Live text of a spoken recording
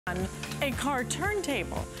A car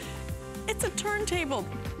turntable. It's a turntable.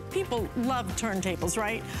 People love turntables,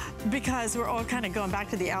 right? Because we're all kind of going back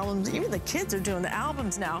to the albums. Even the kids are doing the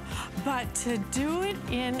albums now. But to do it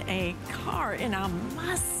in a car, in a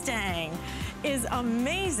Mustang, is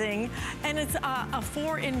amazing. And it's a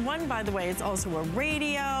 4-in-1, by the way. It's also a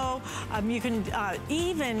radio. You can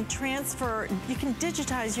even transfer, you can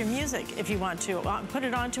digitize your music if you want to. Put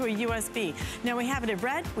it onto a USB. Now we have it in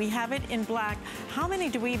red, we have it in black. How many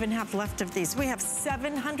do we even have left of these? We have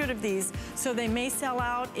 700 of these, so they may sell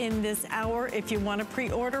out in this hour. If you want to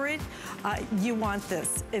pre-order it, you want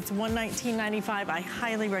this. It's $119.95. I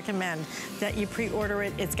highly recommend that you pre-order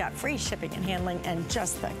it. It's got free shipping and handling and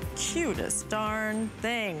just the cutest darn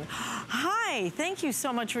thing. Hi, thank you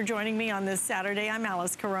so much for joining me on this Saturday. I'm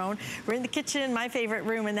Alice Carone. We're in the kitchen, my favorite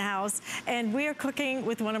room in the house, and we are cooking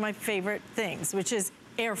with one of my favorite things, which is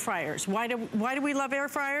air fryers. Why do we love air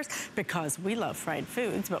fryers? Because we love fried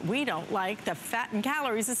foods, but we don't like the fat and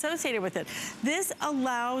calories associated with it. This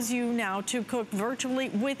allows you now to cook virtually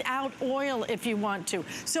without oil if you want to.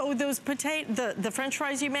 So those the French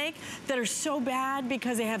fries you make that are so bad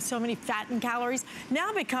because they have so many fat and calories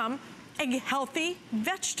now become a healthy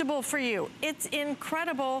vegetable for you. It's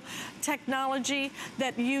incredible technology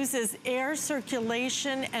that uses air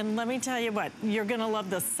circulation, and let me tell you what, you're gonna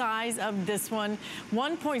love the size of this one.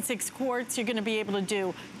 1.6 quarts, you're gonna be able to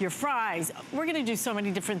do your fries. We're gonna do so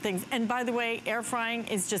many different things. And by the way, air frying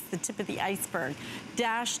is just the tip of the iceberg.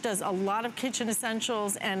 Dash does a lot of kitchen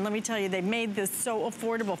essentials, and let me tell you, they made this so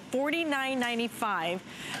affordable, $49.95,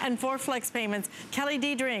 and 4 flex payments. Kelly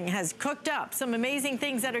Dedring has cooked up some amazing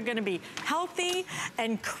things that are gonna be healthy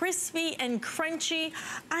and crispy and crunchy.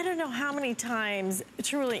 I don't know how many times,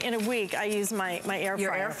 truly, in a week I use my air fryer.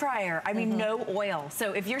 Your air fryer. I mean, no oil.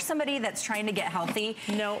 So if you're somebody that's trying to get healthy,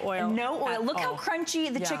 no oil. No oil. Look how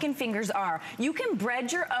crunchy the chicken fingers are. You can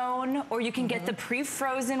bread your own, or you can get the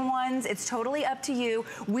pre-frozen ones. It's totally up to you.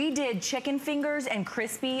 We did chicken fingers and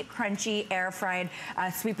crispy, crunchy, air fried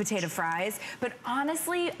sweet potato fries. But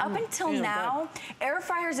honestly, up until now, air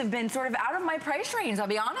fryers have been sort of out of my price range. I'll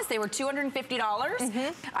be honest, they were $250.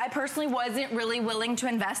 I personally wasn't really willing to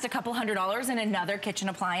invest a couple $100s in another kitchen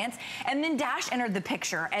appliance. And then Dash entered the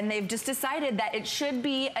picture, and they've just decided that it should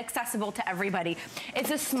be accessible to everybody. It's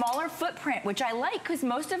a smaller footprint, which I like, because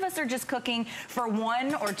most of us are just cooking for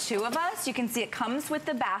 1 or 2 of us. You can see it comes with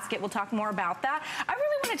the basket. We'll talk more about that. I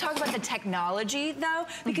really want to talk about the technology, though,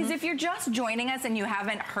 because if you're just joining us and you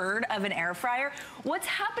haven't heard of an air fryer, what's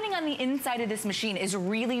happening on the inside of this machine is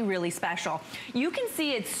really, really special. You can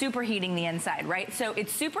see it's superheating the inside, right? So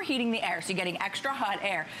it's superheating the air, so you're getting extra hot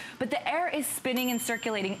air, but the air is spinning and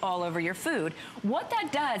circulating all over your food. What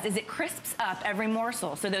that does is it crisps up every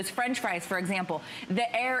morsel. So those French fries, for example,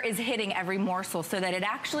 the air is hitting every morsel so that it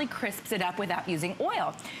actually crisps it up without using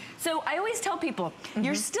oil. So I always tell people,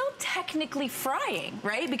 you're still technically frying,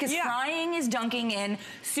 right? Because frying is dunking in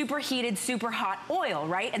superheated, super hot oil,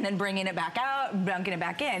 right? And then bringing it back out, dunking it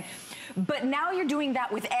back in. But now you're doing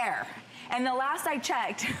that with air. And the last I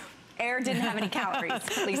checked, air didn't have any calories.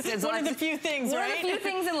 At least it's one of the few things, right? One of the few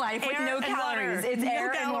things in life with no calories. It's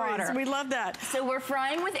air and water. We love that. So we're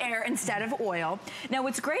frying with air instead of oil. Now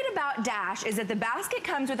what's great about Dash is that the basket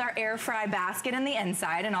comes with our air fry basket in the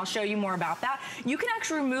inside, and I'll show you more about that. You can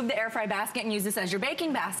actually remove the air fry basket and use this as your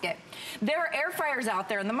baking basket. There are air fryers out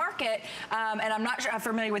there in the market, and I'm not sure, I'm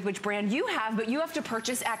familiar with which brand you have, but you have to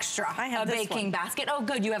purchase extra. I have a baking basket. Oh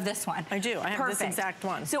good, you have this one. I do, I have this exact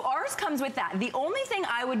one. So ours comes with that. The only thing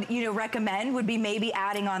I would, recommend would be maybe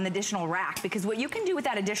adding on the additional rack, because what you can do with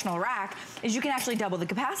that additional rack is you can actually double the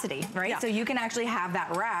capacity, right? So you can actually have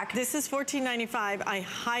that rack. This is $14.95. I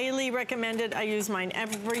highly recommend it. I use mine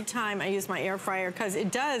every time I use my air fryer because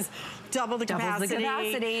it does double the capacity.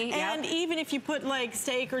 And even if you put like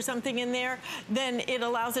steak or something in there, then it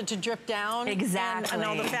allows it to drip down. Exactly. And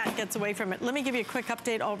all the fat gets away from it. Let me give you a quick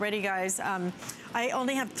update already, guys. I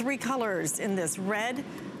only have 3 colors in this: red,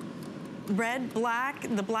 black.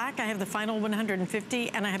 The black, I have the final 150,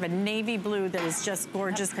 and I have a navy blue that is just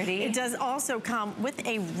gorgeous. That's pretty. It does also come with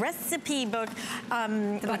a recipe book.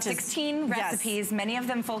 About 16 recipes, many of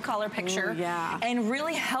them full color picture. And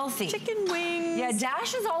really healthy. Chicken wings. Yeah,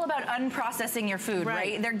 Dash is all about unprocessing your food,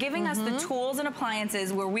 right? They're giving us the tools and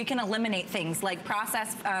appliances where we can eliminate things like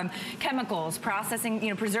processed chemicals,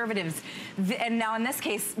 processing, preservatives. And now in this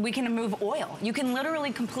case, we can remove oil. You can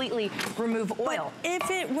literally completely remove oil. But if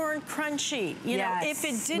it weren't crunchy crunchy. You know, if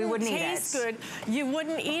it didn't taste good, you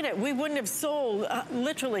wouldn't eat it. We wouldn't have sold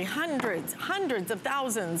literally hundreds of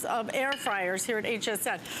thousands of air fryers here at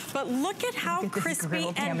HSN. But look at how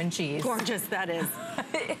crispy and gorgeous that is.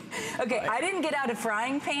 Okay, I didn't get out a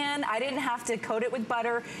frying pan. I didn't have to coat it with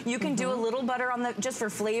butter. You can do a little butter on the, just for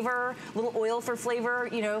flavor, a little oil for flavor,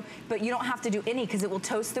 you know, but you don't have to do any because it will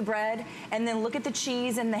toast the bread. And then look at the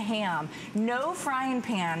cheese and the ham. No frying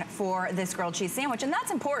pan for this grilled cheese sandwich. And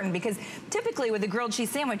that's important because typically with a grilled cheese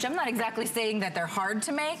sandwich, I'm not exactly saying that they're hard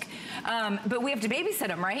to make, but we have to babysit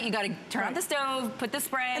them, right? You got to turn on the stove, put the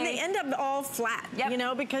spray. And they end up all flat, you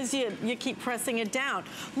know, because you keep pressing it down.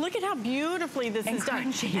 Look at how beautifully this is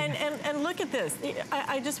done. And look at this.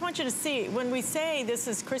 I just want you to see, when we say this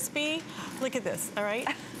is crispy, look at this, all right?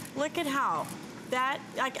 Look at how that,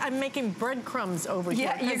 I'm making breadcrumbs over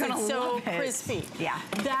here. Yeah, you're gonna it's so love it. Crispy. Yeah.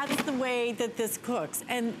 That's the way that this cooks.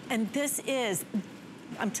 And this is,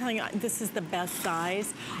 I'm telling you, this is the best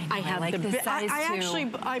size. I know, I like this size too.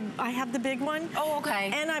 Actually, I have the big one. Oh,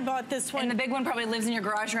 okay. And I bought this one. And the big one probably lives in your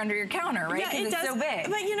garage or under your counter, right? Yeah, it does. It's so big.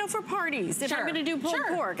 But you know, for parties, if I'm going to do pulled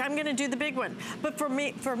pork, I'm going to do the big one. But for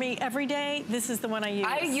me, every day, this is the one I use.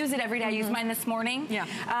 I use it every day. I used mine this morning. Yeah.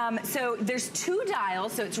 So there's 2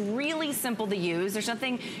 dials, so it's really simple to use. There's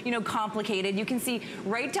nothing, you know, complicated. You can see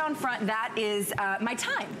right down front, that is my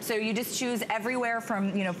time. So you just choose everywhere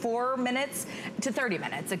from, you know, 4 minutes to 30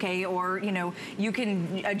 minutes, okay? Or, you know, you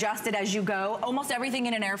can adjust it as you go. Almost everything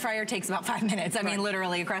in an air fryer takes about 5 minutes. I mean,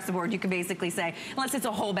 literally across the board, you can basically say, unless it's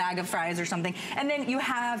a whole bag of fries or something. And then you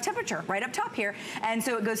have temperature right up top here. And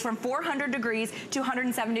so it goes from 400 degrees to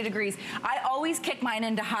 170 degrees. I always kick mine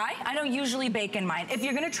into high. I don't usually bake in mine. If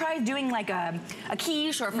you're gonna try doing like a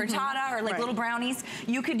quiche or a frittata or like little brownies,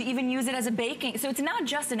 you could even use it as a baking. So it's not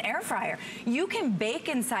just an air fryer. You can bake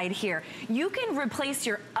inside here. You can replace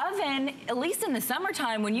your oven, at least in the summertime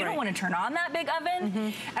when you don't want to turn on that big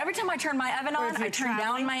oven. Every time I turn my oven on, I turn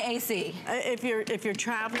down my AC. If you're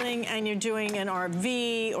traveling and you're doing an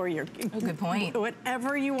RV or you're good point.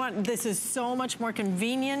 Whatever you want, this is so much more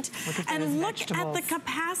convenient. And look at the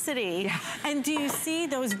capacity. Yeah. And do you see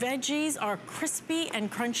those veggies are crispy and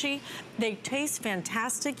crunchy? They taste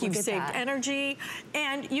fantastic. You've saved energy,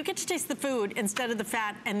 and you get to taste the food instead of the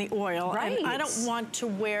fat and the oil. Right. And I don't want to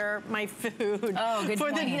wear my food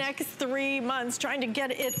for the next 3 months trying to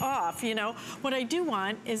get it off. You know, what I do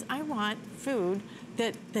want is I want food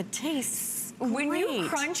that tastes when you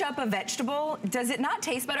crunch up a vegetable, does it not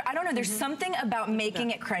taste better? I don't know. There's something about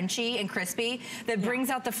making it crunchy and crispy that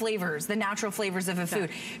brings out the flavors, the natural flavors of a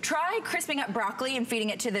food. Try crisping up broccoli and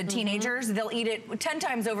feeding it to the teenagers. They'll eat it 10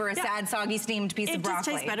 times over a sad, soggy, steamed piece of broccoli. It just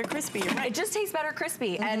tastes better crispy. You're right. It just tastes better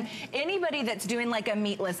crispy. And anybody that's doing like a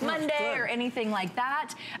meatless Monday or anything like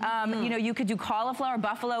that, you know, you could do cauliflower,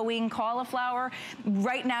 buffalo wing cauliflower.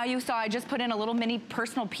 Right now, you saw I just put in a little mini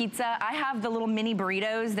personal pizza. I have the little mini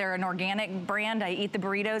burritos. They're an organic brand. I eat the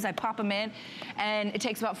burritos, I pop them in, and it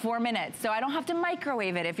takes about 4 minutes. So I don't have to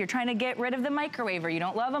microwave it. If you're trying to get rid of the microwave, or you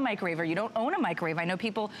don't love a microwave, or you don't own a microwave, I know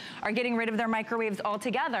people are getting rid of their microwaves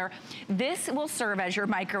altogether. This will serve as your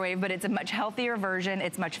microwave, but it's a much healthier version.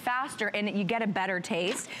 It's much faster, and you get a better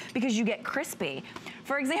taste because you get crispy.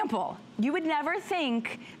 For example, you would never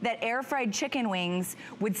think that air-fried chicken wings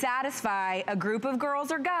would satisfy a group of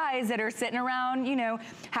girls or guys that are sitting around, you know,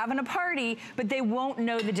 having a party, but they won't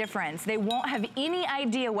know the difference. They won't have any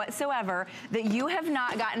idea whatsoever that you have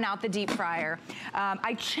not gotten out the deep fryer.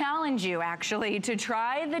 I challenge you, actually, to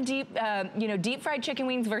try the deep fried chicken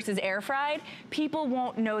wings versus air-fried. People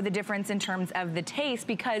won't know the difference in terms of the taste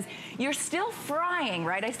because you're still frying,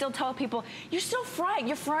 right? I still tell people, you're still frying.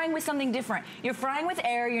 You're frying with something different. You're frying with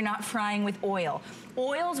air, you're not frying with oil.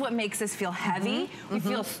 Oil is what makes us feel heavy. We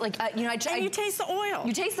feel like, you know, and you taste the oil.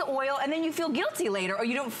 You taste the oil, and then you feel guilty later, or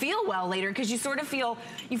you don't feel well later because you sort of feel,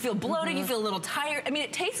 you feel bloated, you feel a little tired. I mean,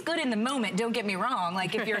 it tastes good in the moment, don't get me wrong.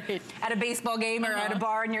 Like if you're at a baseball game or at a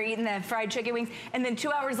bar and you're eating the fried chicken wings, and then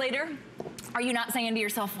 2 hours later, are you not saying to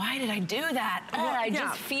yourself, why did I do that? Oh, I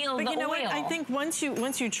just feel the oil. But you know what? I think once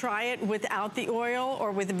you try it without the oil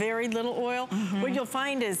or with very little oil, what you'll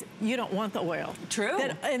find is you don't want the oil. True.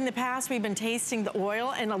 That in the past, we've been tasting the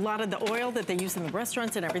oil, and a lot of the oil that they use in the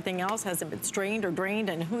restaurants and everything else hasn't been strained or drained,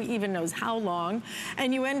 and who even knows how long.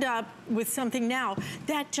 And you end up with something now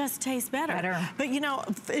that just tastes better. But you know,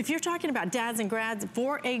 if you're talking about dads and grads,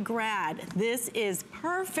 for a grad, this is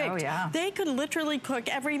perfect. Oh, yeah. They could literally cook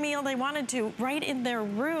every meal they wanted to right in their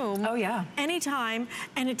room. Oh, yeah. Anytime,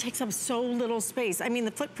 and it takes up so little space. I mean,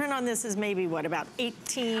 the footprint on this is maybe, what, about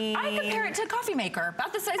 18? I compare it to a coffee maker,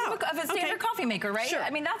 about the size of a standard coffee maker, right? Sure. I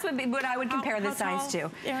mean, that's what I would compare this size size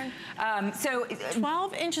too. Erin? So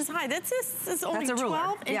 12 inches high. This is only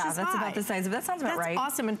 12 inches high. Yeah, that's about the size of it. That sounds about right.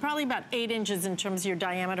 That's awesome, and probably about 8 inches in terms of your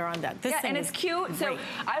diameter on that. This thing and it's cute. Great. So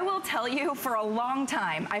I will tell you, for a long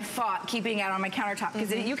time, I fought keeping it on my countertop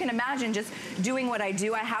because you can imagine just doing what I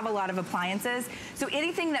do. I have a lot of appliances. So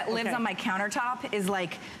anything that lives on my countertop is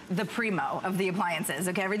like the primo of the appliances,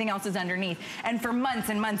 okay? Everything else is underneath. And for months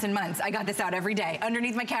and months and months, I got this out every day.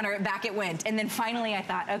 Underneath my counter, back it went. And then finally I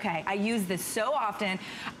thought, okay, I use this so often,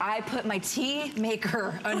 I put my tea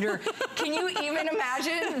maker under. Can you even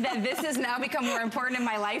imagine that this has now become more important in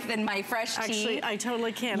my life than my fresh tea? Actually, I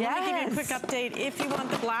totally can. Yes. Let me give you a quick update. If you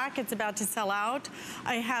want the black, it's about to sell out.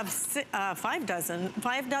 I have 5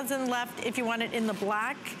 dozen left if you want it in the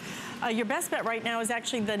black. Your best bet right now is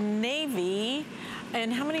actually the navy.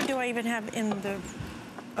 And how many do I even have in the...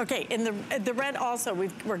 Okay, in the red also,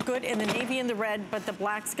 we're good in the navy and the red, but the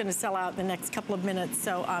black's gonna sell out in the next couple of minutes.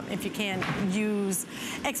 So if you can, use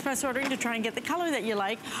express ordering to try and get the color that you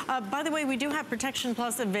like. By the way, we do have Protection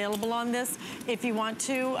Plus available on this. If you want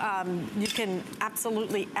to, you can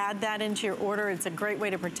absolutely add that into your order. It's a great way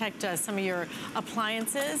to protect some of your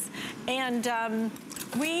appliances. And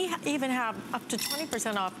we even have up to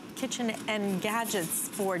 20% off kitchen and gadgets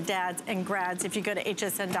for dads and grads if you go to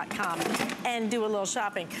hsn.com and do a little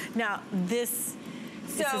shopping. Now, did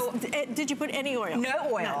you put any oil? No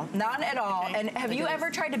oil, no. None at all. Okay. And have you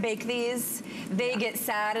ever tried to bake these? They get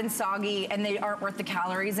sad and soggy and they aren't worth the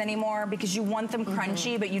calories anymore because you want them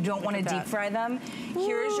crunchy, but you don't want to deep fry them.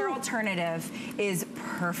 Here's your alternative, is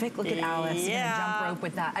perfect. Look at Alice, you're gonna jump rope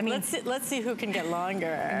with that. I mean, let's see who can get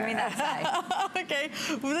longer. Give me that side. Okay.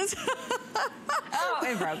 Well, oh,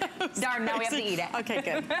 it broke. Darn, now we have to eat it. Okay,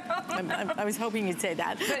 good. I was hoping you'd say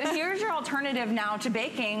that. But here's your alternative now to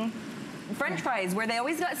baking French fries, where they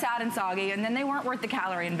always got sad and soggy, and then they weren't worth the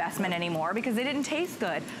calorie investment anymore because they didn't taste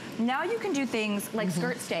good. Now you can do things like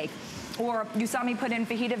skirt steak, or you saw me put in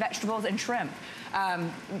fajita vegetables and shrimp.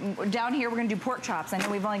 Down here, we're gonna do pork chops. I know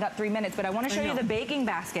we've only got 3 minutes, but I wanna show you the baking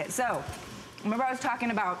basket. So, remember I was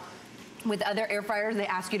talking about with other air fryers, they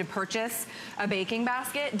ask you to purchase a baking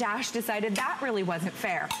basket. Dash decided that really wasn't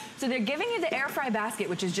fair. So they're giving you the air fry basket,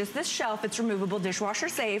 which is just this shelf. It's removable, dishwasher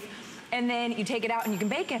safe. And then you take it out and you can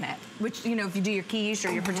bake in it, which, you know, if you do your quiche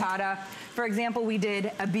or your frittata. For example, we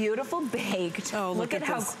did a beautiful baked, look at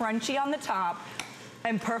how crunchy on the top,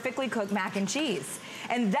 and perfectly cooked mac and cheese.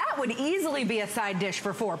 And that would easily be a side dish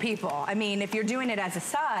for 4 people. I mean, if you're doing it as a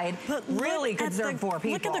side, really could serve 4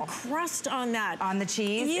 people. Look at the crust on that. On the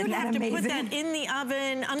cheese. You'd have to put that in the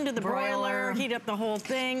oven, under the broiler, heat up the whole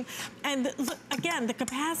thing. And again, the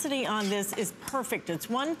capacity on this is perfect. It's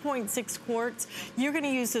 1.6 quarts. You're gonna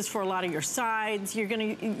use this for a lot of your sides. You're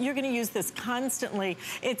gonna use this constantly.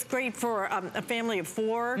 It's great for a family of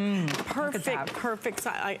 4. Perfect.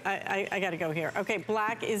 I gotta go here. Okay,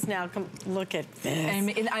 black is now, look at this.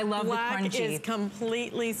 And I love the crunchy. Black is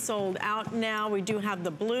completely sold out now. We do have the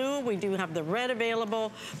blue, we do have the red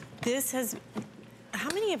available. This has, how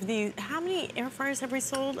many air fryers have we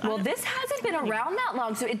sold? Well, this hasn't been around that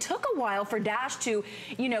long, so it took a while for Dash to,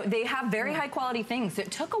 you know, they have very high quality things. So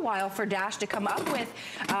it took a while for Dash to come up with,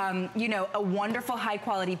 you know, a wonderful high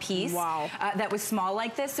quality piece that was small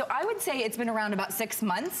like this. So I would say it's been around about 6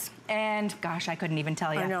 months. And gosh, I couldn't even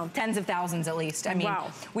tell you. I know. Tens of thousands at least. I mean,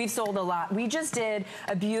 we've sold a lot. We just did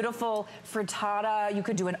a beautiful frittata. You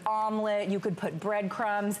could do an omelet. You could put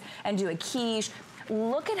breadcrumbs and do a quiche.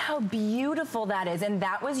 Look at how beautiful that is. And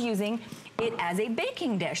that was using it as a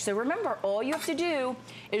baking dish. So remember, all you have to do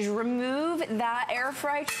is remove that air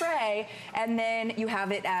fry tray, and then you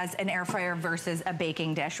have it as an air fryer versus a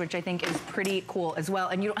baking dish, which I think is pretty cool as well.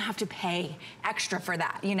 And you don't have to pay extra for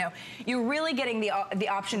that. You know, you're really getting the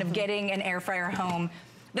option of getting an air fryer home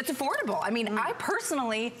that's affordable. I mean, I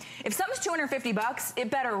personally, if something's 250 bucks, it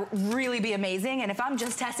better really be amazing. And if I'm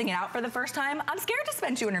just testing it out for the first time, I'm scared to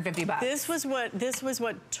spend 250 bucks. This was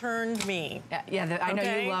what turned me. Yeah, I know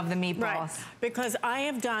you love the meatballs. Right. Because I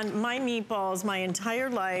have done my meatballs my entire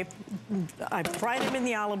life. I fried them in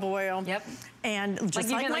the olive oil. Yep. And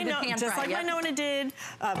just like my Nona did,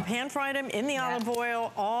 pan fried them in the olive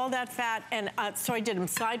oil, all that fat. And so I did them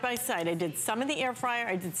side by side. I did some in the air fryer,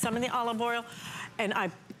 I did some in the olive oil, and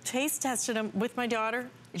I taste tested them with my daughter.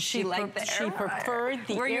 She liked the air fryer. She preferred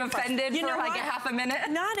the air fryer. Were you offended for like a half a minute?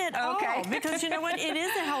 Not at all, because you know what? It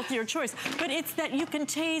is a healthier choice. But it's that you can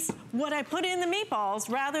taste what I put in the meatballs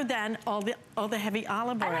rather than all the heavy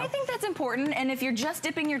olive oil. And I think that's important. And if you're just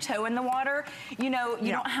dipping your toe in the water, you know,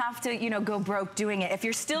 you don't have to, go broke doing it. If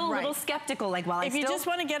you're still a little skeptical, like, well, if you just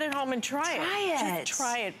want to get it home and try it. Just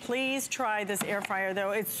try it. Please try this air fryer, though.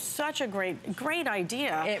 It's such a great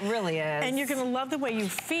idea. It really is. And you're going to love the way you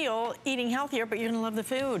feel eating healthier, but you're going to love the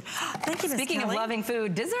food. Thank you, Ms. Speaking Kelly. of loving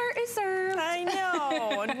food, dessert is served. I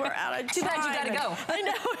know, and we're out of time. Too bad you gotta go. I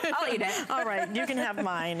know. I'll eat it. All right, you can have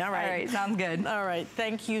mine. All right. All right, sounds good. All right,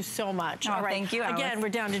 thank you so much. Oh, All right. thank you, Alice. Again, we're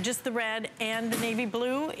down to just the red and the navy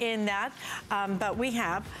blue in that, but we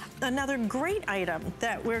have another great item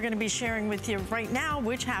that we're going to be sharing with you right now,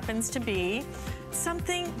 which happens to be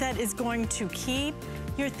something that is going to keep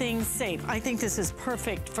your things safe. I think this is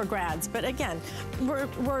perfect for grads, but again,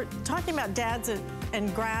 we're talking about dads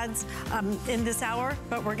and grads in this hour,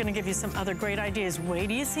 but we're going to give you some other great ideas. Wait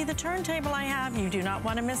till you see the turntable I have. You do not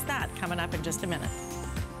want to miss that. Coming up in just a minute.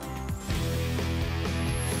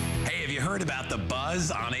 Hey, have you heard about the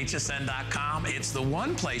buzz on hsn.com? It's the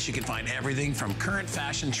one place you can find everything from current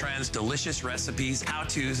fashion trends, delicious recipes,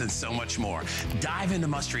 how-tos, and so much more. Dive into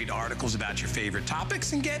must-read articles about your favorite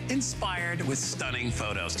topics and get inspired with stunning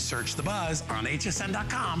photos. Search the buzz on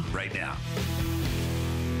hsn.com right now.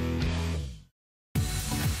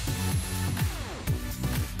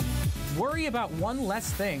 Worry about one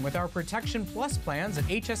less thing with our Protection Plus plans at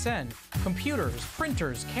HSN. Computers,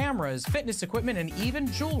 printers, cameras, fitness equipment, and even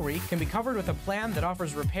jewelry can be covered with a plan that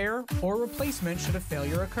offers repair or replacement should a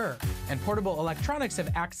failure occur. And portable electronics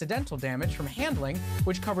have accidental damage from handling,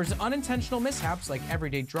 which covers unintentional mishaps like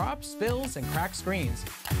everyday drops, spills, and cracked screens.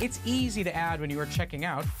 It's easy to add when you are checking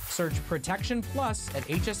out. Search Protection Plus at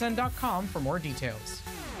hsn.com for more details.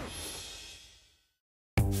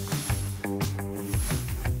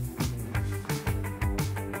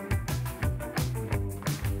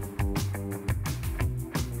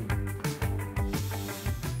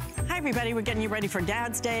 Everybody, we're getting you ready for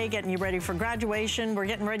Dad's Day, getting you ready for graduation. We're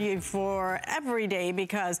getting ready for every day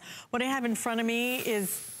because what I have in front of me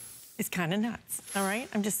is kind of nuts, all right?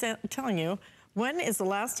 I'm just telling you, when is the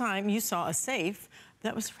last time you saw a safe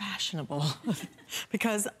that was fashionable?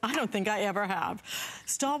 Because I don't think I ever have.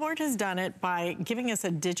 Stalwart has done it by giving us a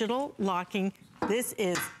digital locking. This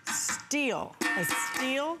is steel, a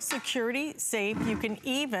steel security safe. You can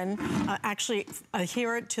even actually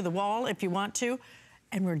adhere it to the wall if you want to.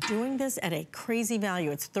 And we're doing this at a crazy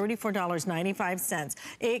value. It's $34.95.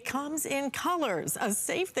 It comes in colors, a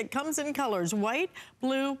safe that comes in colors, white,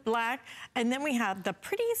 blue, black, and then we have the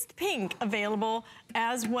prettiest pink available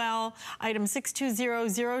as well. Item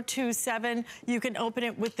 620027. You can open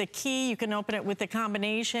it with the key, you can open it with the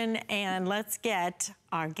combination, and let's get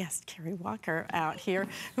our guest, Carrie Walker, out here,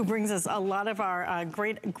 who brings us a lot of our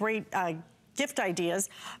great gift ideas.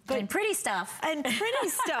 And pretty stuff. And pretty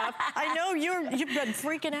stuff. I know you've been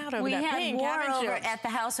freaking out over that pink, haven't you? We had war over at the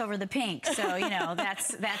house over the pink, so you know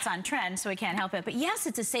that's on trend, so we can't help it. But yes,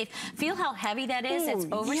 it's a safe. Feel how heavy that is. It's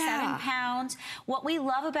over 7 pounds. What we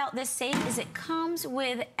love about this safe is it comes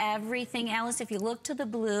with everything, Alice. If you look to the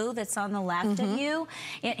blue that's on the left of you,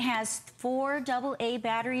 it has 4 AA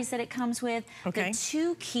batteries that it comes with. Okay. The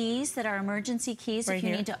 2 keys that are emergency keys if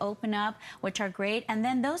you need to open up, which are great. And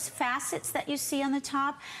then those facets that you see on the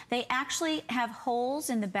top, they actually have holes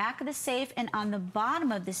in the back of the safe and on the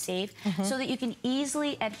bottom of the safe so that you can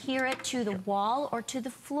easily adhere it to the wall or to the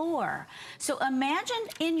floor. So imagine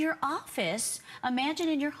in your office, imagine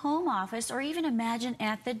in your home office, or even imagine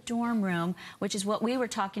at the dorm room, which is what we were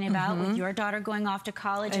talking about with your daughter going off to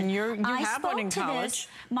college. And you have one in college.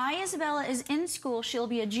 My Isabella is in school. She'll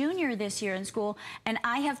be a junior this year in school. And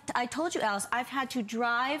I told you, Alice, I've had to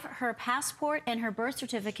drive her passport and her birth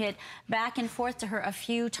certificate back and forth to her a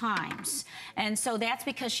few times. And so that's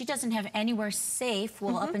because she doesn't have anywhere safe,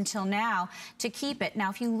 well, up until now, to keep it. Now,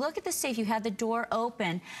 if you look at the safe, you have the door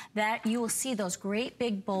open, that you will see those great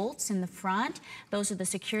big bolts in the front. Those are the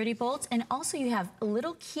security bolts. And also you have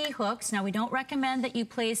little key hooks. Now, we don't recommend that you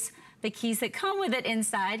place the keys that come with it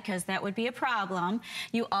inside because that would be a problem.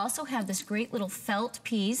 You also have this great little felt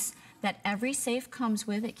piece that every safe comes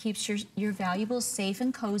with. It keeps your valuables safe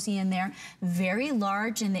and cozy in there. Very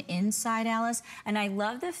large in the inside, Alice. And I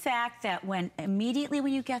love the fact that immediately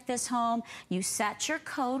when you get this home, you set your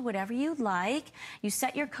code, whatever you like. You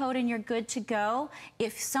set your code and you're good to go.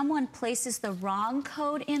 If someone places the wrong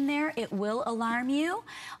code in there, it will alarm you.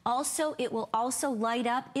 Also, it will also light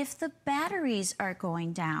up if the batteries are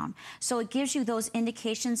going down. So it gives you those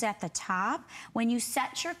indications at the top. When you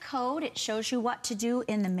set your code, it shows you what to do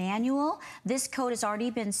in the manual. This code has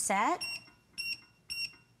already been set.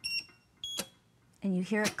 and you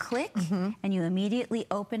hear it click, and you immediately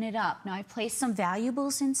open it up. Now, I placed some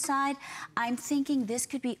valuables inside. I'm thinking this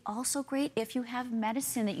could be also great if you have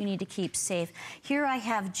medicine that you need to keep safe. Here I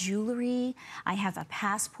have jewelry, I have a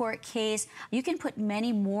passport case. You can put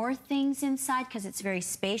many more things inside because it's very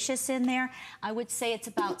spacious in there. I would say it's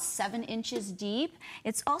about 7 inches deep.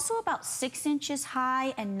 It's also about 6 inches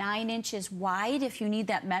high and 9 inches wide if you need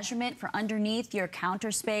that measurement for underneath your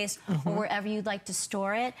counter space or wherever you'd like to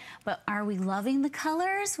store it. But are we loving the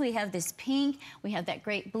colors? We have this pink, we have that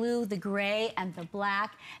great blue, the gray, and the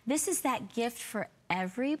black. This is that gift for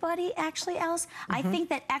everybody, actually, Alice. I think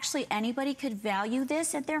that actually anybody could value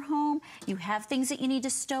this at their home. You have things that you need to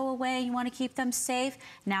stow away, you want to keep them safe.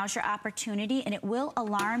 Now's your opportunity, and it will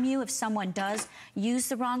alarm you if someone does use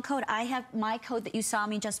the wrong code. I have my code that you saw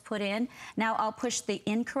me just put in. Now I'll push the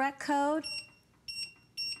incorrect code.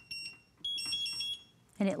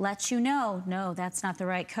 And it lets you know, no, that's not the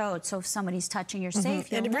right code. So if somebody's touching your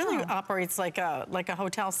safe, you'll it really know. operates like a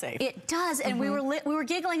hotel safe. It does, and we were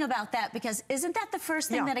giggling about that because isn't that the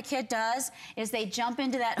first thing that a kid does? Is they jump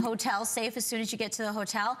into that hotel safe as soon as you get to the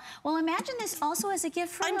hotel? Well, imagine this also as a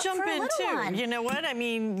gift for, I'm jumping too. one. You know what? I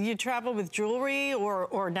mean, you travel with jewelry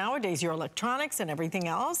or nowadays your electronics and everything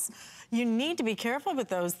else. You need to be careful with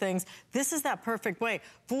those things. This is that perfect way.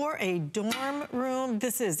 For a dorm room,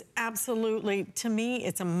 this is absolutely, to me,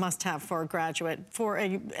 it's a must-have for a graduate, for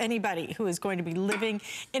anybody who is going to be living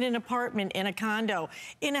in an apartment, in a condo,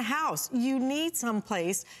 in a house. You need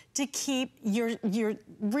someplace to keep your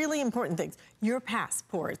really important things, your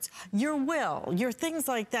passports, your will, your things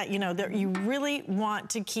like that, you know, that you really want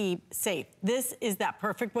to keep safe. This is that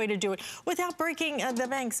perfect way to do it without breaking the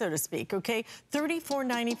bank, so to speak, okay?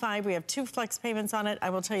 $34.95, we have 2 flex payments on it. I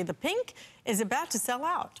will tell you, the pink is about to sell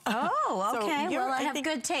out. Oh, okay. So well, I have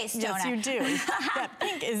good taste, don't I? Yes, you do. That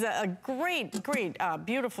pink is a great,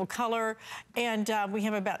 beautiful color. And we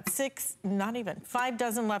have about 5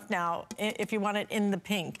 dozen left now if you want it in the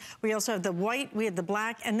pink. We also have the white, we have the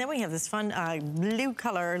black, and then we have this fun blue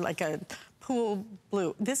color, like a pool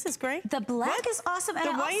blue. This is great. The black is awesome. And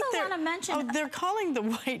I also want to mention... Oh, they're calling the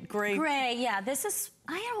white gray. Gray, yeah. This is...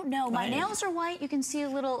 I don't know. My nails are white. You can see a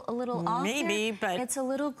little off maybe, there. But it's a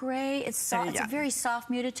little gray. It's soft. It's a very soft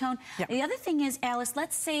muted tone. Yep. The other thing is, Alice,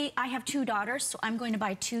 let's say I have 2 daughters, so I'm going to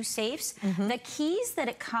buy 2 safes. The keys that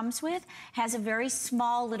it comes with has a very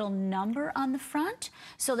small little number on the front,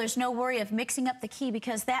 so there's no worry of mixing up the key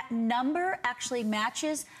because that number actually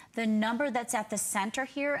matches the number that's at the center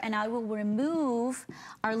here, and I will remove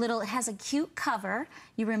our little, it has a cute cover.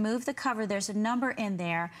 You remove the cover, there's a number in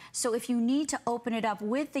there. So if you need to open it up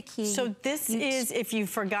with the key. So this is if you've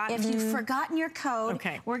forgotten. If you've forgotten your code,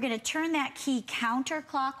 we're gonna turn that key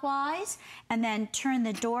counterclockwise and then turn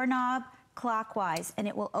the doorknob clockwise, and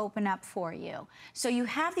it will open up for you. So you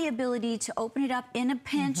have the ability to open it up in a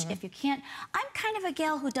pinch. If you can't, I'm kind of a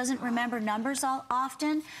gal who doesn't remember numbers all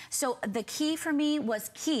often, so the key for me was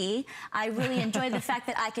key. I really enjoy the fact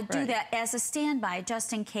that I could do that as a standby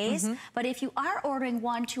just in case. But if you are ordering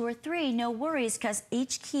 1, 2, or 3, no worries, because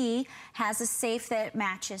each key has a safe that it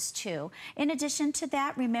matches to. In addition to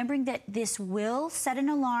that, remembering that this will set an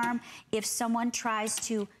alarm if someone tries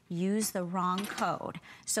to use the wrong code.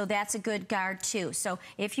 So that's a good guard too. So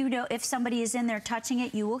if you know, if somebody is in there touching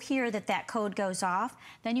it, you will hear that that code goes off.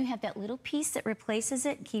 Then you have that little piece that replaces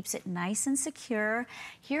it and keeps it nice and secure.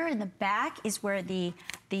 Here in the back is where the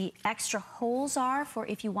extra holes are for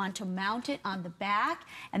if you want to mount it on the back.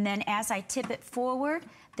 And then as I tip it forward,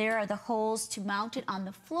 there are the holes to mount it on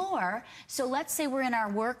the floor. So let's say we're in our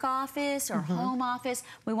work office or home office.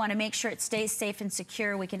 We want to make sure it stays safe and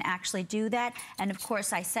secure. We can actually do that. And of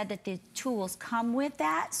course, I said that the tools come with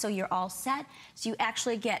that, so you're all set. So you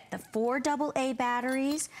actually get the 4 AA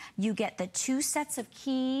batteries, you get the 2 sets of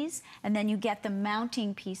keys, and then you get the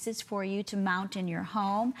mounting pieces for you to mount in your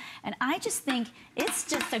home. And I just think it's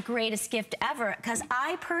just the greatest gift ever, because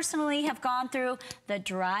I personally have gone through the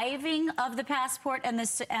driving of the passport and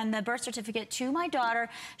the birth certificate to my daughter.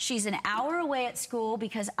 She's an hour away at school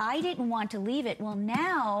because I didn't want to leave it. Well,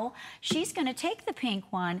 now she's going to take the pink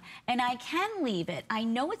one, and I can leave it. I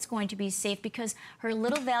know it's going to be safe because her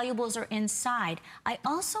little valuables are inside. I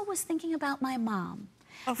also was thinking about my mom.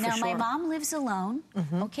 Oh, for now, sure. my mom lives alone,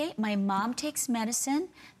 okay? My mom takes medicine.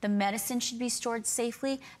 The medicine should be stored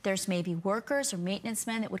safely. There's maybe workers or maintenance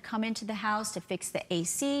men that would come into the house to fix the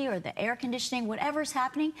AC or the air conditioning, whatever's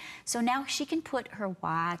happening. So now she can put her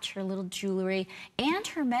watch, her little jewelry, and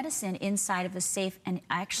her medicine inside of the safe. And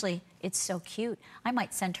actually, it's so cute. I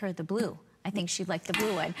might send her the blue. I think she'd like the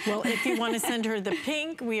blue one. Well, if you want to send her the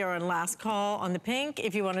pink, we are on last call on the pink.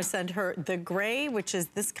 If you want to send her the gray, which is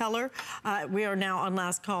this color, we are now on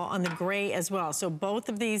last call on the gray as well. So both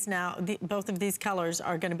of these now, both of these colors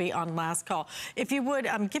are going to be on last call. If you would,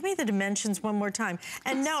 give me the dimensions one more time.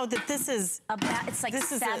 And know that this is... It's like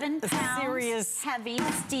 7 pounds, serious heavy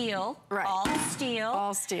steel, right. All steel.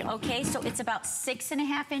 All steel. Okay, so it's about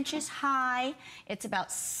 6.5 inches high. It's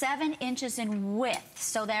about 7 inches in width.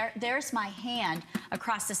 So there's my hand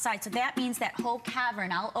across the side. So that means that whole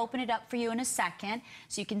cavern. I'll open it up for you in a second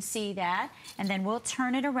so you can see that. And then we'll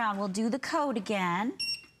turn it around. We'll do the code again.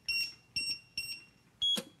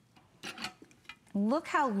 Look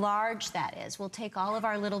how large that is. We'll take all of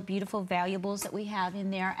our little beautiful valuables that we have in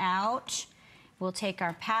there out. We'll take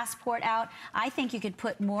our passport out. I think you could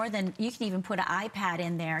put more than, you can even put an iPad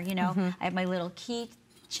in there, you know. I have my little key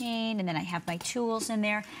chain, and then I have my tools in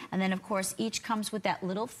there, and then of course each comes with that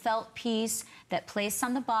little felt piece that placed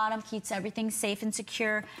on the bottom keeps everything safe and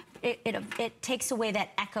secure. It takes away that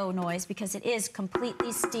echo noise because it is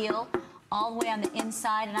completely steel all the way on the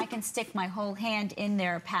inside, and I can stick my whole hand in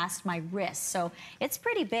there past my wrist. So it's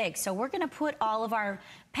pretty big. So we're gonna put all of our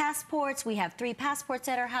passports. We have 3 passports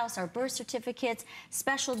at our house, our birth certificates,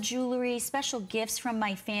 special jewelry, special gifts from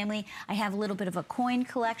my family. I have a little bit of a coin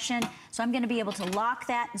collection, so I'm gonna be able to lock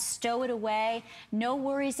that and stow it away. No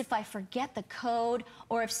worries if I forget the code,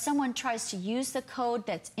 or if someone tries to use the code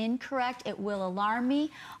that's incorrect, it will alarm me.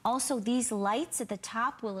 Also, these lights at the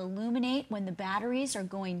top will illuminate when the batteries are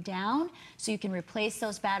going down, so you can replace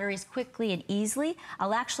those batteries quickly and easily.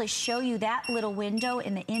 I'll actually show you that little window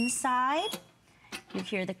in the inside. You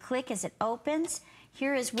hear the click as it opens.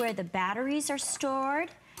 Here is where the batteries are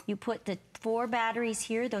stored. You put the 4 batteries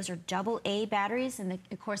here. Those are AA batteries, and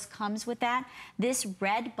of course comes with that. This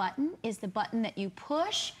red button is the button that you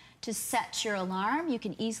push to set your alarm. You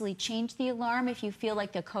can easily change the alarm if you feel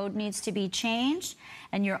like the code needs to be changed,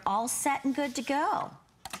 and you're all set and good to go.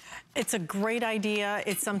 It's a great idea.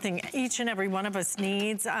 It's something each and every one of us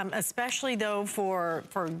needs, especially though for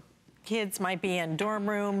kids might be in dorm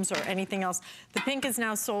rooms or anything else. The pink is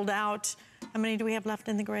now sold out. How many do we have left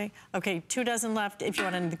in the gray? Okay, 2 dozen left. If you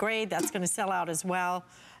want it in the gray, that's going to sell out as well.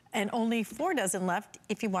 And only 4 dozen left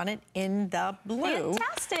if you want it in the blue.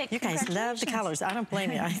 Fantastic. You guys love the colors. I don't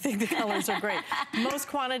blame you. I think the colors are great. Most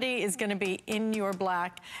quantity is going to be in your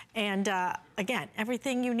black. And again,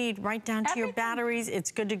 everything you need right down to your batteries.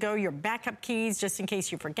 It's good to go. Your backup keys, just in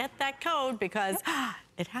case you forget that code, because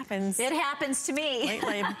it happens. It happens to me.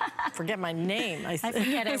 Lately, I forget my name. I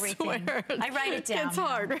forget everything. I write it down. It's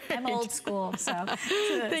hard. Right? I'm old school, so.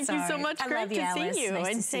 Thank you so much. Great to see you. Nice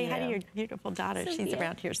and to say hi to your beautiful daughter. She's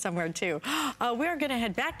around here somewhere too. We're going to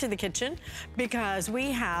head back to the kitchen because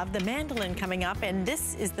we have the mandolin coming up, and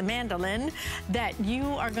this is the mandolin that you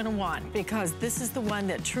are going to want, because this is the one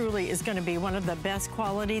that truly is going to be one of the best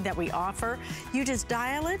quality that we offer. You just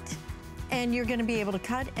dial it, and you're going to be able to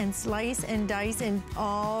cut and slice and dice in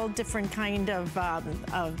all different kind of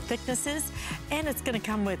thicknesses, and it's going to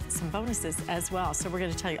come with some bonuses as well. So we're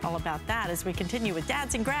going to tell you all about that as we continue with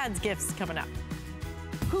Dads and Grads gifts coming up.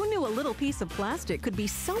 Who knew a little piece of plastic could be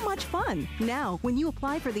so much fun? Now, when you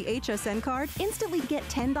apply for the HSN card, instantly get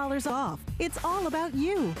 $10 off. It's all about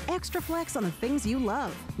you. Extra flex on the things you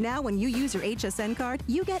love. Now, when you use your HSN card,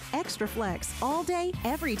 you get extra flex all day,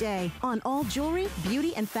 every day on all jewelry,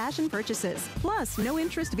 beauty, and fashion purchases. Plus, no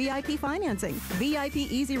interest VIP financing, VIP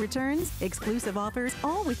easy returns, exclusive offers,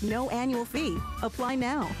 all with no annual fee. Apply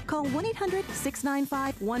now. Call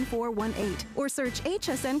 1-800-695-1418 or search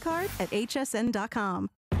HSN card at hsn.com.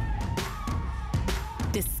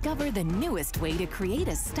 Discover the newest way to create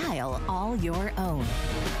a style all your own.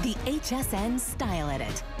 The HSN Style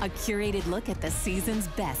Edit, a curated look at the season's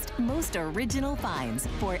best, most original finds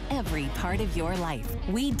for every part of your life.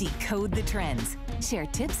 We decode the trends, share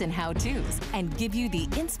tips and how-tos, and give you the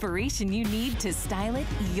inspiration you need to style it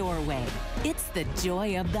your way. It's the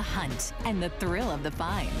joy of the hunt and the thrill of the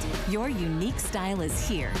find. Your unique style is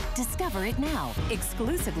here. Discover it now,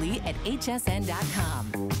 exclusively at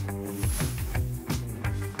hsn.com.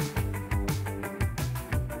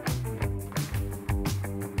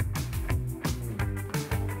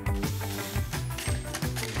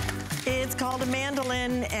 It's called a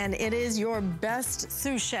mandolin, and it is your best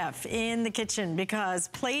sous chef in the kitchen, because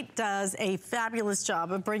Plate does a fabulous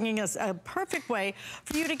job of bringing us a perfect way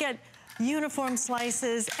for you to get uniform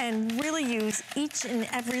slices and really use each and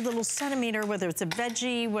every little centimeter, whether it's a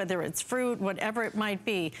veggie, whether it's fruit, whatever it might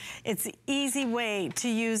be. It's an easy way to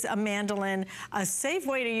use a mandolin, a safe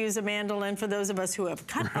way to use a mandolin for those of us who have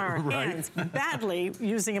cut our hands badly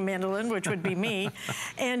using a mandolin, which would be me.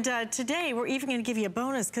 And today we're even gonna give you a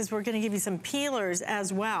bonus because we're gonna give you some peelers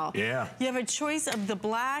as well. Yeah. You have a choice of the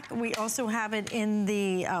black. We also have it in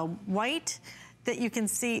the white that you can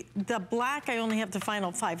see. The black, I only have the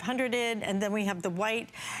final 500 in, and then we have the white.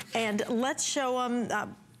 And let's show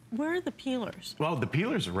them, where are the peelers? Well, the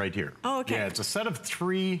peelers are right here. Oh, okay. Yeah, it's a set of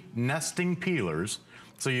 3 nesting peelers.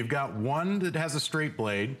 So you've got one that has a straight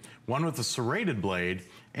blade, one with a serrated blade,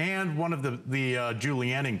 and one of the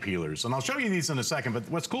julienning peelers. And I'll show you these in a second, but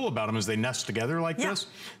what's cool about them is they nest together like this.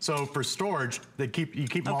 So for storage, you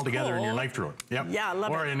keep them all together in your knife drawer. Yep. Yeah, I love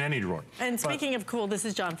it. Or in any drawer. And speaking of cool, this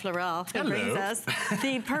is John Florell who brings us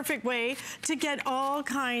the perfect way to get all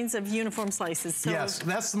kinds of uniform slices. So yes,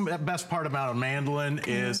 that's the best part about a mandolin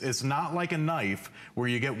is it's not like a knife where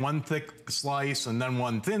you get one thick slice and then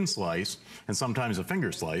one thin slice, and sometimes a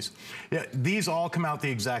finger slice. Yeah, these all come out the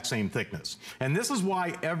exact same thickness. And this is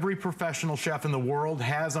why every professional chef in the world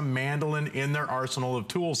has a mandolin in their arsenal of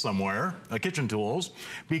tools somewhere, kitchen tools,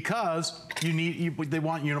 because they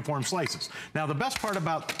want uniform slices. Now, the best part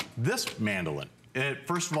about this mandolin,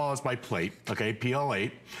 first of all, it's by plate, okay,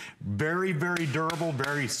 PL8. Very, very durable,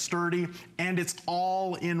 very sturdy, and it's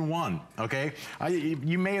all in one, okay?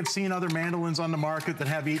 You may have seen other mandolins on the market that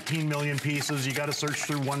have 18 million pieces. You gotta search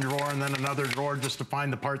through one drawer and then another drawer just to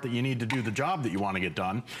find the part that you need to do the job that you wanna get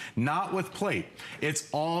done. Not with plate. It's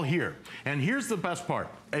all here. And here's the best part.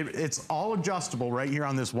 It's all adjustable right here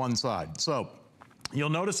on this one side. So, you'll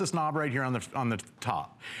notice this knob right here on the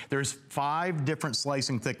top. There's 5 different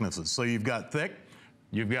slicing thicknesses. So you've got thick,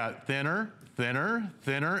 you've got thinner, thinner,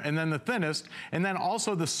 thinner, and then the thinnest, and then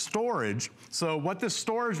also the storage. So what this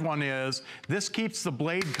storage one is, this keeps the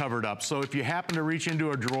blade covered up. So if you happen to reach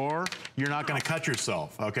into a drawer, you're not gonna cut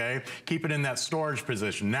yourself, okay? Keep it in that storage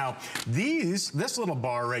position. Now, this little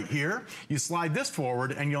bar right here, you slide this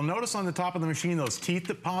forward, and you'll notice on the top of the machine those teeth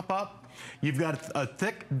that pop up. You've got a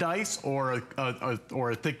thick dice or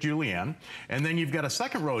a thick julienne, and then you've got a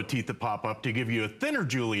second row of teeth that pop up to give you a thinner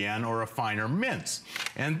julienne or a finer mince.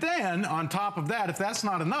 And then on top of that, if that's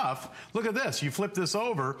not enough, look at this. You flip this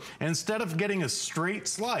over, and instead of getting a straight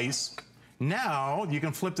slice, now you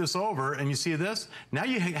can flip this over and you see this? Now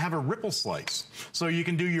you have a ripple slice. So you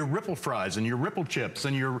can do your ripple fries and your ripple chips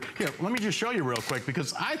and here, let me just show you real quick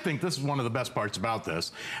because I think this is one of the best parts about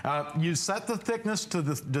this. You set the thickness to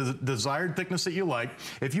the desired thickness that you like.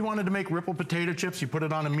 If you wanted to make ripple potato chips, you put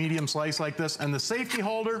it on a medium slice like this. And the safety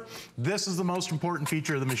holder, this is the most important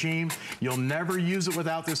feature of the machine. You'll never use it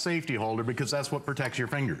without this safety holder because that's what protects your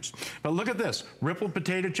fingers. But look at this, ripple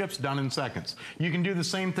potato chips done in seconds. You can do the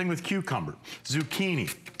same thing with cucumber,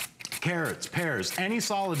 zucchini, carrots, pears, any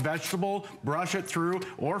solid vegetable, brush it through,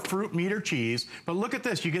 or fruit, meat, or cheese. But look at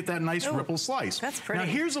this, you get that nice ripple slice. That's pretty. Now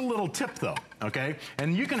here's a little tip though, okay?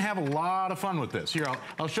 And you can have a lot of fun with this. Here,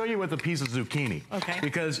 I'll show you with a piece of zucchini. Okay.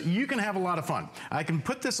 Because you can have a lot of fun. I can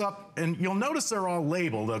put this up, and you'll notice they're all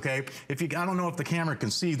labeled, okay? I don't know if the camera can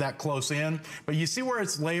see that close in, but you see where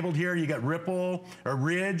it's labeled here? You got ripple, or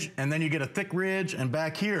ridge, and then you get a thick ridge, and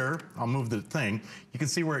back here, I'll move the thing, you can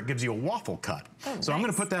see where it gives you a waffle cut. Oh, so I'm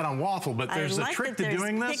gonna put that on waffle, but there's a trick to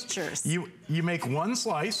doing this. Pictures. You make one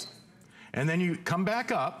slice, and then you come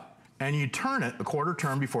back up, and you turn it a quarter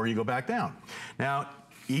turn before you go back down. Now,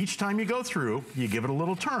 each time you go through, you give it a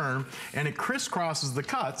little turn, and it crisscrosses the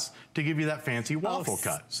cuts to give you that fancy waffle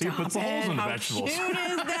cut. So you put the holes in the vegetables. How cute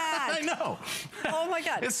is that? I know. Oh my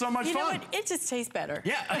God. It's so much fun. You know what? It just tastes better.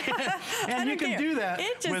 Yeah. And you can do that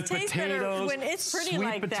with potatoes, when it's pretty sweet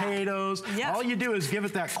like potatoes. That. Yep. All you do is give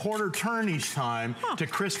it that quarter turn each time to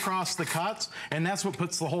crisscross the cuts, and that's what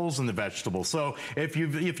puts the holes in the vegetable. So if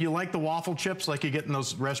you like the waffle chips like you get in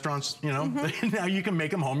those restaurants, you know, now you can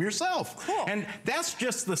make them home yourself. Cool. And that's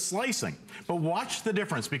just the slicing. But watch the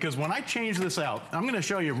difference, because when I change this out, I'm going to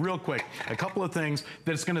show you real quick a couple of things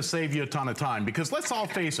that's going to save you a ton of time. Because let's all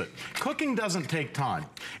face it, cooking doesn't take time.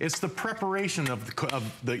 It's the preparation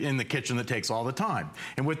in the kitchen that takes all the time.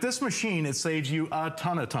 And with this machine, it saves you a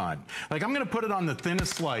ton of time. Like, I'm going to put it on the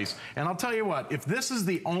thinnest slice, and I'll tell you what, if this is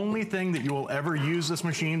the only thing that you will ever use this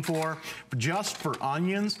machine for, just for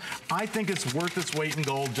onions, I think it's worth its weight in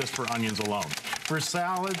gold just for onions alone. for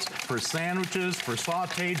salads, for sandwiches, for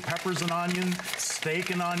sauteed peppers and onion, steak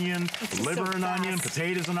and onion, liver and onion,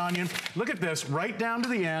 potatoes and onion. Look at this, right down to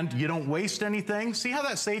the end. You don't waste anything. See how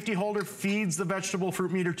that safety holder feeds the vegetable,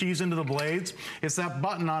 fruit, meat, or cheese into the blades? It's that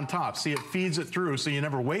button on top. See, it feeds it through so you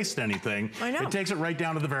never waste anything. I know. It takes it right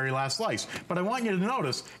down to the very last slice. But I want you to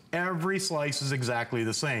notice, every slice is exactly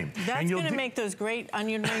the same. That's going to make those great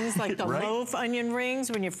onion rings, like the right? loaf onion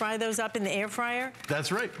rings, when you fry those up in the air fryer.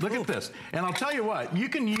 That's right. Look at this. And I'll tell you what, you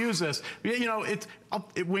can use this. You know,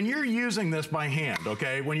 when you're using this by hand,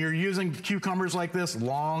 okay, when you're using cucumbers like this,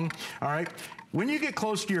 long, all right, when you get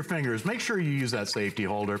close to your fingers, make sure you use that safety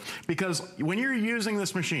holder, because when you're using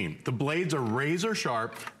this machine, the blades are razor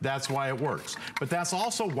sharp. That's why it works. But that's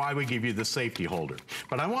also why we give you the safety holder.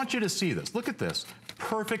 But I want you to see this. Look at this.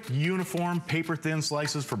 Perfect uniform paper thin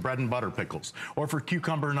slices for bread and butter pickles or for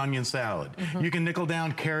cucumber and onion salad. You can nickel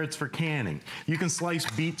down carrots for canning. You can slice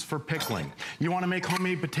beets for pickling. You want to make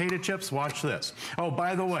homemade potato chips? Watch this. Oh,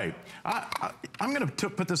 by the way, I'm going to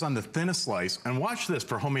put this on the thinnest slice, and watch this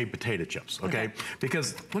for homemade potato chips, okay?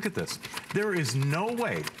 Because look at this. There is no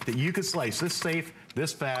way that you could slice this safe,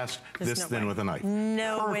 this fast, this thin with a knife.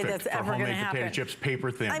 No way that's ever going to happen. Potato chips, paper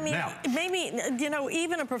thin. I mean, now, maybe, you know,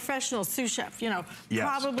 even a professional sous chef, you know,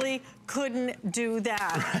 probably couldn't do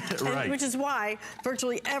that. Right. And, which is why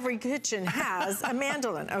virtually every kitchen has a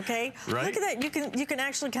mandolin, okay? Right. Look at that. You can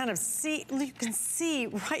actually kind of see, you can see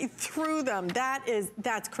right through them.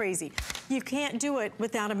 That's crazy. You can't do it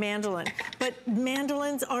without a mandolin. But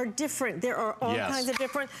mandolins are different. There are all kinds of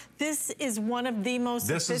different. This is one of the most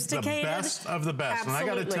sophisticated. This is the best of the best. Absolutely.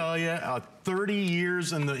 And I got to tell you, 30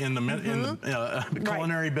 years in the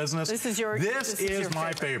culinary business. This is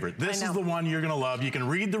my favorite. This is the one you're going to love. You can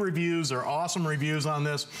read the reviews. There are awesome reviews on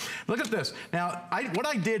this. Look at this. Now, what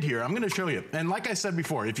I did here, I'm going to show you. And like I said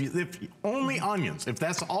before, if only onions, if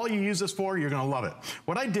that's all you use this for, you're going to love it.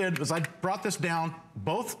 What I did was I brought this down.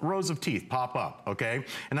 Both rows of teeth pop up, okay?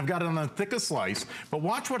 And I've got it on the thickest slice. But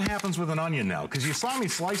watch what happens with an onion now, because you saw me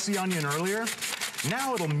slice the onion earlier.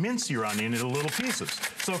 Now it'll mince your onion into little pieces.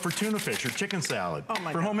 So for tuna fish or chicken salad,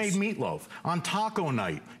 for homemade meatloaf, on taco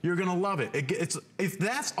night, you're gonna love it. If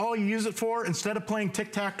that's all you use it for, instead of playing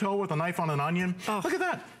tic-tac-toe with a knife on an onion, look at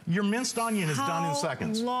that. Your minced onion is done in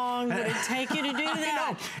seconds. How long would it take you to do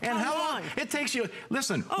that? And how long? It takes you,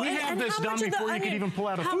 listen, we have this done before you could even pull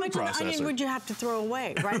out a food processor. How much of the onion would you have to throw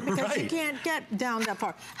away, right? Because you can't get down that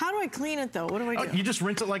far. How do I clean it though? What do I do? You just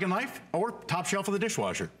rinse it like a knife or top shelf of the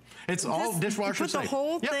dishwasher. It's all dishwasher safe. Put the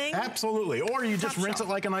whole thing? Absolutely. Or you just rinse it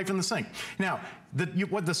like a knife in the sink. Now,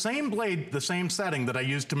 the same blade, the same setting that I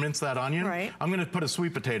used to mince that onion, I'm going to put a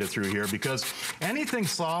sweet potato through here, because anything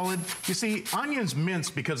solid, you see, onions mince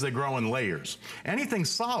because they grow in layers. Anything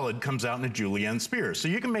solid comes out in a julienne spear. So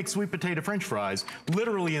you can make sweet potato French fries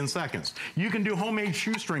literally in seconds. You can do homemade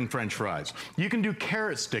shoestring French fries. You can do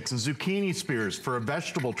carrot sticks and zucchini spears for a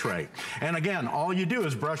vegetable tray. And again, all you do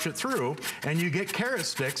is brush it through and you get carrot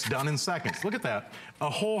sticks done in seconds. Look at that. A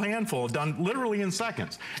whole handful done literally in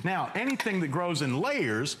seconds. Now, anything that grows in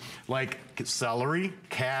layers, like celery,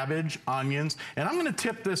 cabbage, onions, and I'm gonna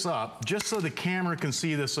tip this up just so the camera can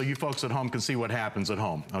see this, so you folks at home can see what happens at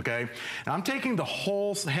home, okay? Now, I'm taking the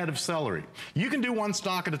whole head of celery. You can do one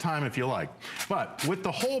stalk at a time if you like, but with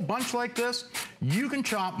the whole bunch like this, you can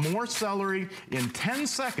chop more celery in 10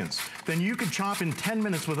 seconds than you could chop in 10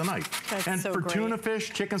 minutes with a knife. That's so for great. Tuna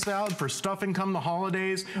fish, chicken salad, for stuffing come the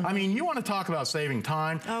holidays, I mean, you want to talk about saving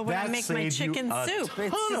time. Oh, when I make my chicken soup,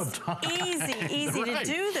 it's just easy to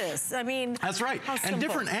do this. I mean, that's right. And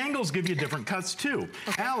different angles give you different cuts too.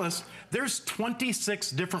 Alice, there's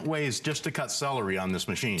 26 different ways just to cut celery on this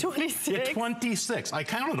machine. 26? Yeah, 26. I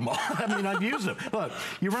counted them all. I mean, I've used them. Look,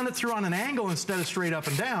 you run it through on an angle instead of straight up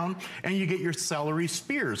and down, and you get your celery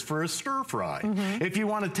spears for a stir fry. If you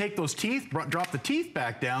want to take those teeth, drop the teeth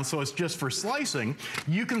back down so it's just for slicing,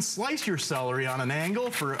 you can slice your celery on an angle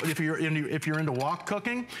for if you're into wok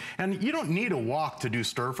cooking. And you don't need a wok to do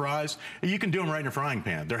stir fries. You can do them right in a frying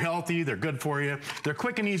pan. They're healthy, they're good for you, they're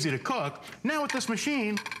quick and easy to cook. Now with this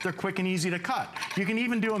machine, they're quick and easy to cut. You can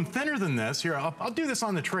even do them thinner than this. Here, I'll do this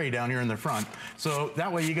on the tray down here in the front, so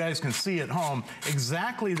that way you guys can see at home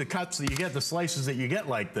exactly the cuts that you get, the slices that you get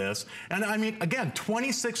like this. And I mean, again,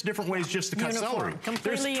 26 different ways just to cut celery.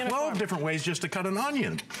 There's 12 different ways just to cut an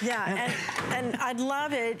onion. Yeah, and I'd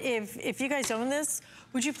love it if you guys own this,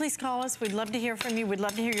 would you please call us? We'd love to hear from you. We'd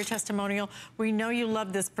love to hear your testimonial. We know you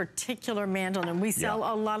love this particular mandolin. We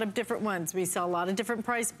sell a lot of different ones. We sell a lot of different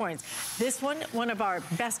price points. This one of our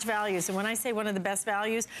best values. And when I say one of the best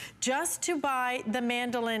values, just to buy the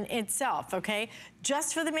mandolin itself, okay?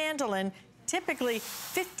 Just for the mandolin, typically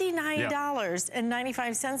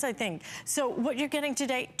 $59.95, I think. So what you're getting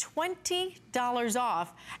today, $20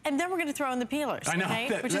 off, and then we're going to throw in the peelers. I know,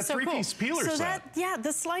 okay? Which is so cool. three-piece peeler so set.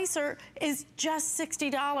 the slicer is just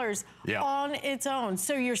 $60 on its own.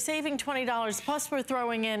 So you're saving $20, plus we're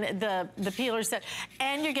throwing in the peeler set,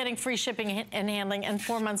 and you're getting free shipping and handling and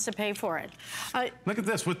 4 months to pay for it. Look at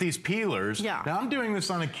this with these peelers. Yeah. Now I'm doing this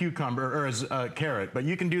on a cucumber or a carrot, but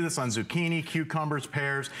you can do this on zucchini, cucumbers,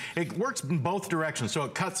 pears. It works in both directions, so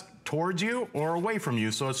it cuts towards you or away from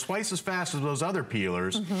you, so it's twice as fast as those other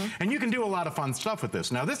peelers. And you can do a lot of fun stuff with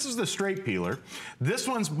this. Now this is the straight peeler. This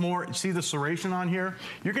one's more, see the serration on here?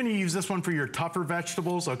 You're gonna use this one for your tougher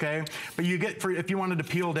vegetables, okay? But you get, if you wanted to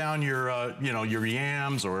peel down your, you know, your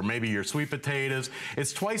yams or maybe your sweet potatoes,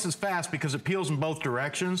 it's twice as fast because it peels in both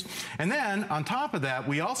directions. And then on top of that,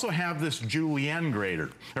 we also have this julienne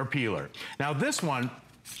grater or peeler. Now this one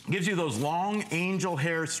gives you those long angel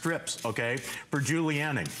hair strips, okay, for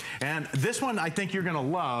julienning. And this one I think you're gonna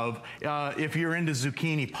love if you're into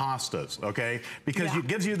zucchini pastas, okay? Because it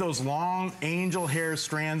gives you those long angel hair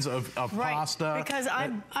strands of pasta. Because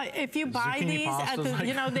if you buy these at the,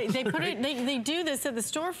 you know, they put it, they do this at the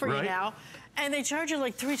store for you now. And they charge you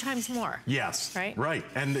like 3 times more. Yes. Right? Right.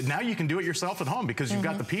 And now you can do it yourself at home because you've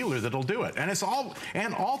got the peeler that'll do it. And it's all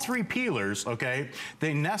 3 peelers, okay,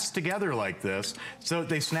 they nest together like this. So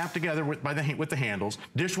they snap together with the handles.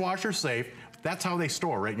 Dishwasher safe. That's how they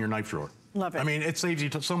store right in your knife drawer. Love it. I mean, it saves you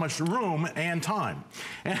so much room and time.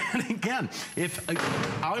 And again,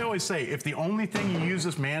 I always say, if the only thing you use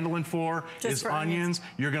this mandolin for is onions,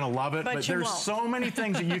 you're gonna love it. But there's so many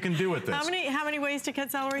things that you can do with this. How many ways to cut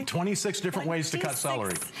celery? 26 different ways to cut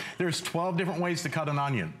celery. There's 12 different ways to cut an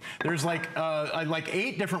onion. There's like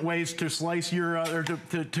 8 different ways to slice your or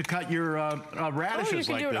to cut your radishes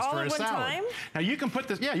like this for a salad. Now you can put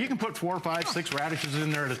this, you can put 4, 5, 6 radishes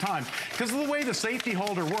in there at a time. Because of the way the safety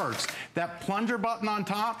holder works, that plunger button on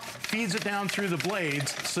top feeds it down through the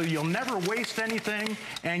blades, so you'll never waste anything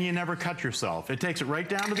and you never cut yourself. It takes it right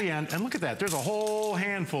down to the end, and look at that. There's a whole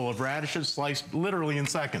handful of radishes sliced literally in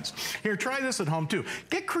seconds. Here, try this at home too.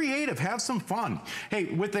 Get creative, have some fun. Hey,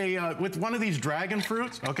 with one of these dragon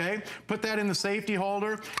fruits, okay, put that in the safety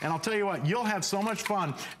holder, and I'll tell you what, you'll have so much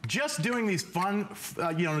fun just doing these fun,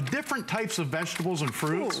 you know, different types of vegetables and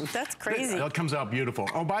fruits. Ooh, that's crazy. It comes out beautiful.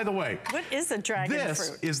 Oh, by the way, what is a dragon fruit?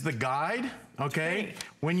 This is the guide. Okay,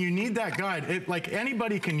 when you need that guide, like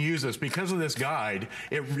anybody can use this because of this guide.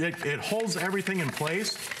 It holds everything in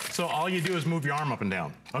place, so all you do is move your arm up and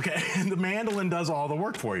down. Okay, and the mandolin does all the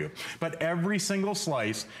work for you. But every single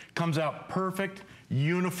slice comes out perfect,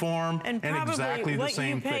 uniform, and exactly the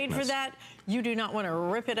same thickness. What you paid for that, you do not want to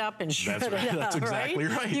rip it up and shred it up, That's exactly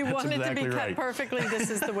right. You want it to be cut perfectly. This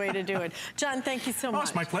is the way to do it. John, thank you so much.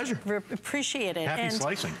 It's my pleasure. Appreciate it. Happy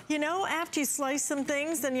slicing. You know, after you slice some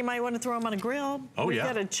things, then you might want to throw them on a grill. We've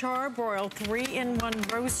got a charbroil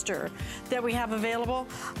 3-in-1 roaster that we have available.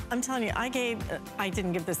 I'm telling you, I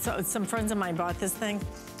didn't give this, some friends of mine bought this thing.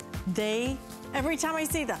 Every time I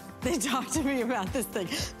see them, they talk to me about this thing.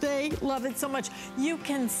 They love it so much. You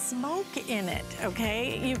can smoke in it,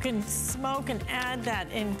 okay? You can smoke and add that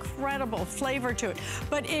incredible flavor to it.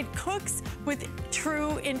 But it cooks with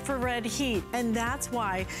true infrared heat, and that's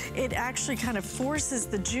why it actually kind of forces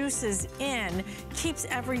the juices in, keeps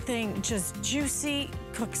everything just juicy,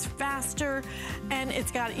 cooks faster, and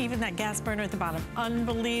it's got even that gas burner at the bottom.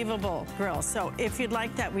 Unbelievable grill. So if you'd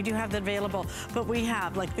like that, we do have that available, but we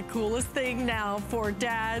have like the coolest thing now for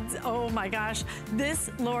dads. Oh my gosh.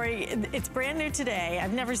 This, Lori, it's brand new today.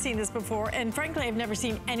 I've never seen this before, and frankly, I've never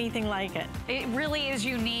seen anything like it. It really is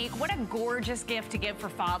unique. What a gorgeous gift to give for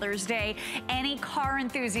Father's Day. Any car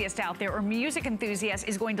enthusiast out there or music enthusiast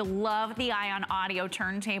is going to love the Ion Audio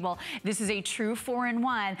turntable. This is a true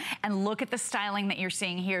 4-in-1, and look at the styling that you're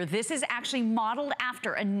seeing here. This is actually modeled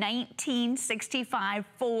after a 1965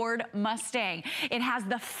 Ford Mustang. It has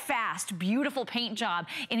the fast, beautiful paint job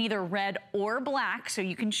in either red or black, so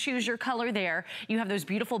you can choose your color there. You have those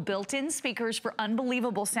beautiful built-in speakers for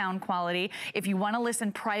unbelievable sound quality. If you want to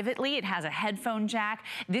listen privately, it has a headphone jack.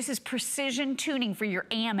 This is precision tuning for your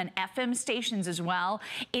AM and FM stations as well.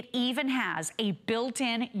 It even has a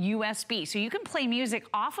built-in USB, so you can play music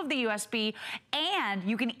off of the USB, and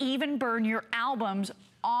you can even burn your albums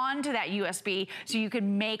onto that USB so you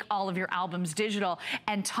can make all of your albums digital.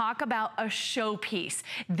 And talk about a showpiece.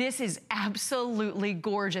 This is absolutely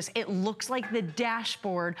gorgeous. It looks like the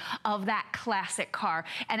dashboard of that classic car.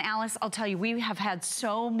 And Alice, I'll tell you, we have had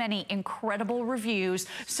so many incredible reviews,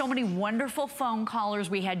 so many wonderful phone callers.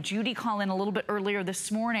 We had Judy call in a little bit earlier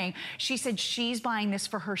this morning. She said she's buying this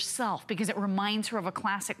for herself because it reminds her of a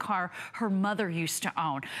classic car her mother used to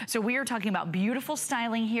own. So we are talking about beautiful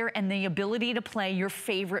styling here and the ability to play your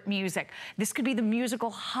favorite music. This could be the musical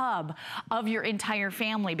hub of your entire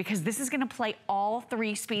family because this is going to play all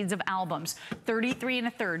 3 speeds of albums, 33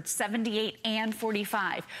 1/3, 78 and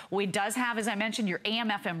 45. Well, it does have, as I mentioned, your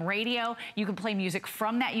AM/FM radio. You can play music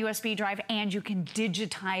from that USB drive and you can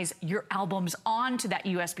digitize your albums onto that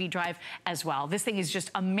USB drive as well. This thing is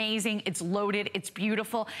just amazing. It's loaded. It's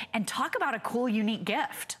beautiful. And talk about a cool, unique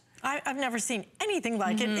gift. I've never seen anything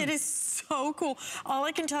like it. It is so cool. All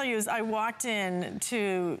I can tell you is I walked in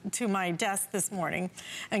to my desk this morning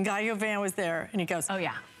and Guy Yovan was there and he goes, oh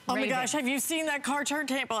yeah. Oh my gosh, have you seen that car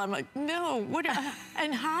turntable? I'm like, no, what?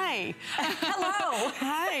 And hi. Hello.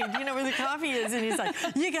 Hi, do you know where the coffee is? And he's like,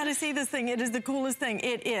 you gotta see this thing. It is the coolest thing.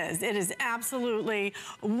 It is. It is absolutely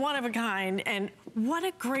one of a kind. And what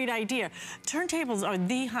a great idea. Turntables are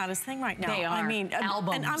the hottest thing right now. They are. I mean,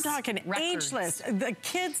 albums, and I'm talking records. ageless. The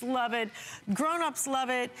kids love it. Grown-ups love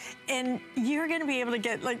it. And you're gonna be able to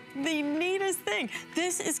get like the neatest thing.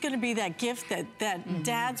 This is gonna be that gift that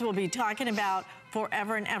dads will be talking about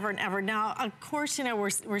forever and ever and ever. Now, of course, you know,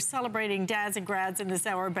 we're celebrating dads and grads in this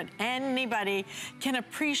hour, but anybody can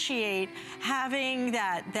appreciate having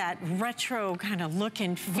that retro kind of look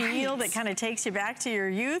and feel that kind of takes you back to your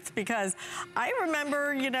youth, because I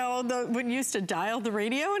remember, you know, when you used to dial the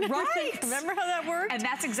radio and everything. Remember how that worked? And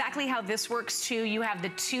that's exactly how this works too. You have the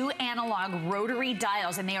 2 analog rotary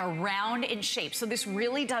dials and they are round in shape. So this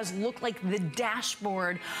really does look like the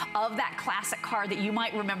dashboard of that classic car that you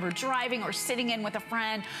might remember driving or sitting in with a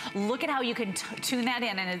friend. Look at how you can tune that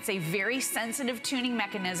in, and it's a very sensitive tuning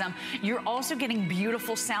mechanism. You're also getting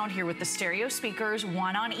beautiful sound here with the stereo speakers,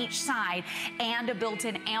 1 on each side, and a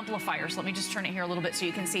built-in amplifier. So let me just turn it here a little bit so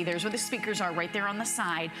you can see. There's where the speakers are, right there on the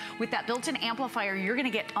side. With that built-in amplifier, you're gonna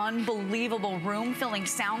get unbelievable room-filling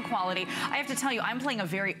sound quality. I have to tell you, I'm playing a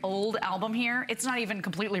very old album here. It's not even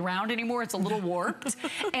completely round anymore. It's a little warped,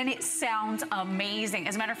 and it sounds amazing.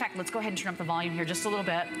 As a matter of fact, let's go ahead and turn up the volume here just a little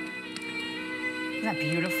bit. Isn't that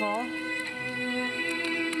beautiful?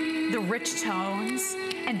 The rich tones.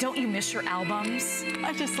 And don't you miss your albums?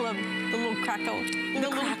 I just love the little crackle. The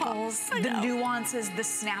crackles, the nuances, the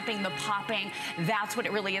snapping, the popping. That's what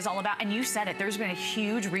it really is all about. And you said it, there's been a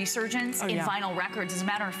huge resurgence in vinyl records. As a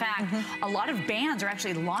matter of fact, a lot of bands are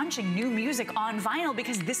actually launching new music on vinyl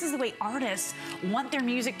because this is the way artists want their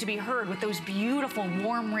music to be heard, with those beautiful,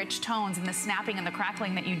 warm, rich tones and the snapping and the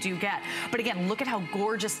crackling that you do get. But again, look at how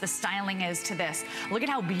gorgeous the styling is to this. Look at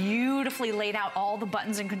how beautifully laid out all the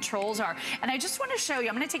buttons and controls are. And I just want to show you,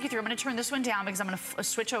 I'm going to take you through, I'm going to turn this one down because I'm going to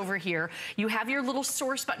switch over here. You have your little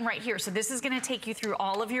source button right here. So this is going to take you through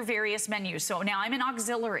all of your various menus. So now I'm in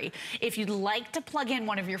auxiliary. If you'd like to plug in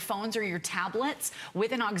one of your phones or your tablets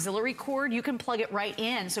with an auxiliary cord, you can plug it right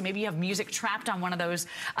in. So maybe you have music trapped on one of those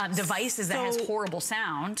devices that has horrible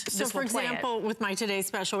sound. So for example, with my Today's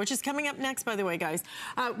Special, which is coming up next, by the way, guys,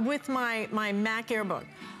 with my Mac Airbook,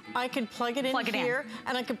 I could plug it in here,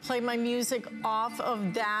 and I could play my music off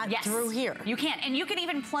of that through here. You can, and you can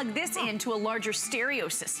even plug this into a larger stereo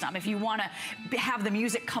system if you want to have the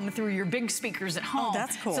music come through your big speakers at home. Oh,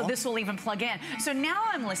 that's cool. So this will even plug in. So now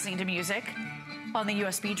I'm listening to music on the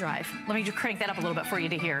USB drive. Let me just crank that up a little bit for you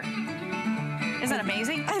to hear. Isn't that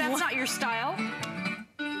amazing? If that's not your style.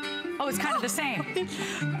 Oh, it's kind of the same.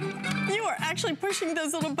 You are actually pushing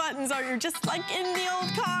those little buttons, aren't you? Just like in the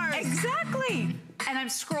old cars. Exactly. And I'm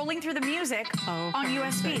scrolling through the music on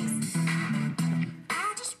USB.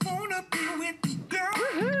 I just wanna be with you, girl.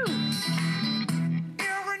 Woohoo!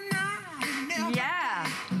 Every night. Yeah,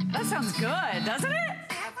 that sounds good, doesn't it?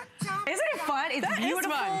 Isn't it fun? It's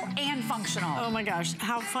beautiful and functional. Oh my gosh,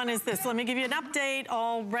 how fun is this? Let me give you an update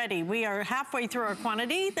already. We are halfway through our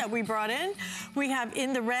quantity that we brought in. We have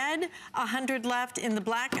in the red, 100 left. In the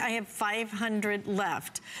black, I have 500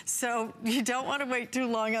 left. So you don't want to wait too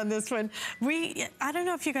long on this one. I don't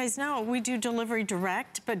know if you guys know, we do delivery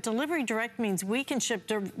direct, but delivery direct means we can ship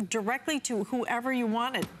directly to whoever you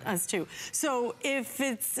want us to. So if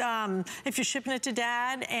it's, if you're shipping it to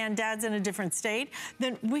dad and dad's in a different state,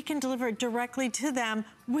 then we can deliver it directly directly to them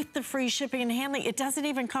with the free shipping and handling. It doesn't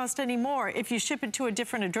even cost any more if you ship it to a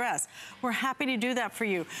different address. We're happy to do that for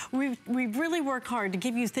you. We really work hard to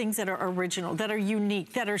give you things that are original, that are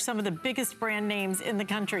unique, that are some of the biggest brand names in the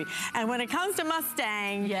country. And when it comes to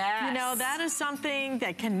Mustang, yes, you know, that is something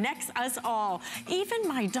that connects us all. Even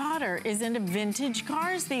my daughter is into vintage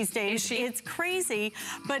cars these days. Is she? It's crazy,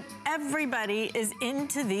 but everybody is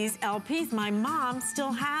into these LPs. My mom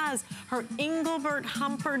still has her Engelbert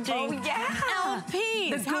Humperdinck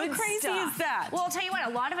LPs. How crazy is that? Well, I'll tell you what,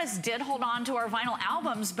 a lot of us did hold on to our vinyl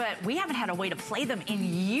albums, but we haven't had a way to play them in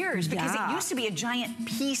years because it used to be a giant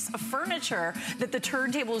piece of furniture that the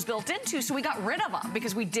turntable was built into, so we got rid of them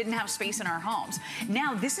because we didn't have space in our homes.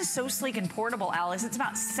 Now, this is so sleek and portable, Alice. It's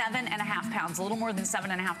about 7.5 pounds, a little more than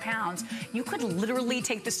 7.5 pounds. You could literally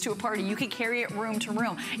take this to a party. You could carry it room to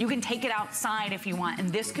room. You can take it outside if you want, and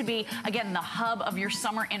this could be, again, the hub of your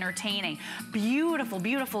summer entertaining. Beautiful,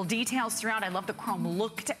 beautiful details throughout. I love the chrome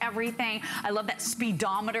look to everything. I love that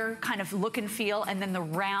speedometer kind of look and feel, and then the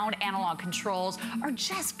round analog controls are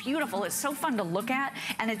just beautiful. It's so fun to look at,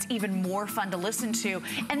 and it's even more fun to listen to.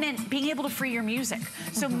 And then being able to free your music.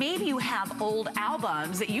 So maybe you have old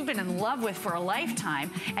albums that you've been in love with for a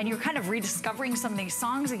lifetime, and you're kind of rediscovering some of these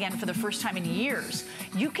songs again for the first time in years.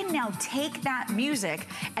 You can now take that music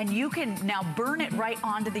and you can now burn it right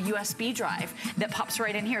onto the USB drive that pops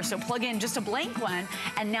right in here. So plug in just a blank one,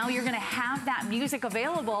 and now you're gonna have that music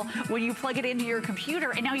available when you plug it into your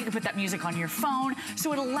computer, and now you can put that music on your phone.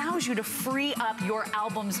 So it allows you to free up your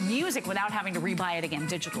album's music without having to rebuy it again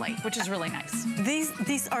digitally, which is really nice.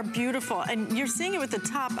 These are beautiful, and you're seeing it with the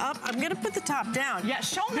top up. I'm gonna put the top down. Yeah,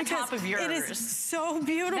 show them the top of yours. It is so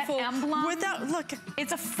beautiful. That emblem, look.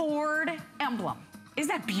 It's a Ford emblem. Isn't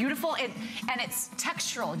that beautiful? And it's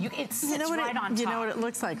textural. It sits right on top. You know what it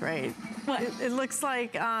looks like, right? What? It looks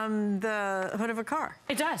like the hood of a car.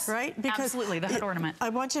 It does. Right? Because absolutely, the hood ornament. I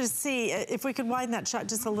want you to see, if we could widen that shot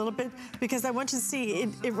just a little bit, because I want you to see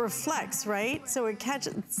it reflects, right? So it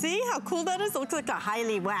catches, see how cool that is? It looks like a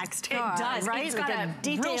highly waxed car. It does. Right? It's like got a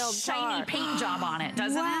detailed real shiny paint job on it,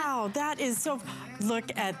 doesn't it? Wow, that is so, look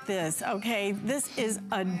at this, okay? This is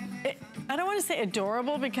I don't want to say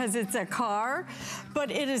adorable because it's a car, but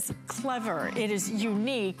it is clever, it is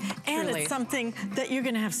unique, and Truly. it's something that you're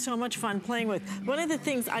gonna have so much fun playing with. One of the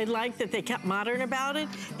things I like that they kept modern about it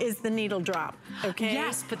is the needle drop, okay?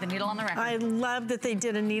 Yes, put the needle on the record. I love that they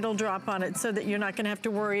did a needle drop on it so that you're not gonna have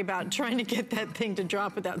to worry about trying to get that thing to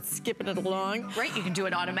drop without skipping it along. Right, you can do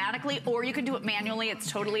it automatically or you can do it manually. It's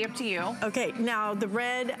totally up to you. Okay, now the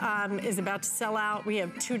red is about to sell out. We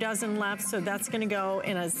have 2 dozen left, so that's gonna go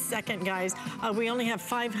in a second, guys. We only have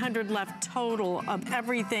 500 left total of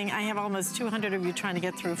everything. I have almost 200 of you trying to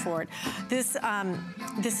get through for it. This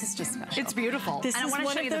is just special. It's beautiful. This and is I want to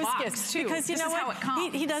one show of you the those box gifts, too. because you this know is what? How it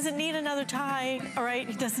comes. He doesn't need another tie, all right?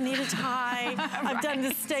 He doesn't need a tie. I've done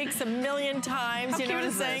the steaks a million times. How you know what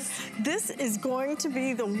I'm cute saying? is This is going to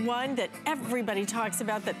be the one that everybody talks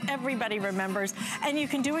about, that everybody remembers, and you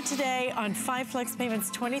can do it today on 5 flex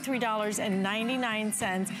payments,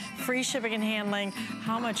 $23.99, free shipping and handling.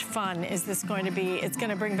 How much fun is this going to be? It's going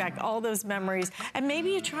to bring back all those memories, and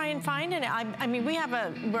maybe you try and find it. I mean, we have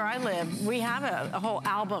where I live, we have a whole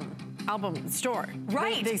album store.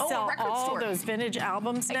 Right. They sell a record all store. those vintage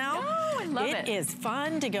albums now. I love it. It is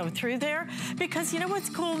fun to go through there, because you know what's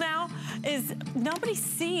cool now is nobody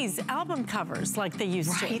sees album covers like they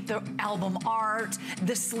used to. Right, the album art,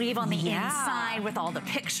 the sleeve on the inside with all the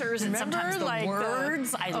pictures and sometimes the like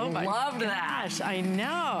words. I loved that. Gosh, I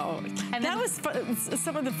know. And that was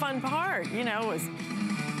some of the fun part, you know, was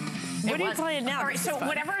what are you playing now? All right, so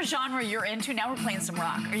whatever genre you're into, now we're playing some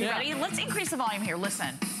rock. Are you ready? Let's increase the volume here.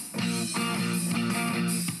 Listen.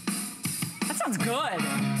 That sounds good.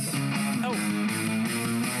 Oh.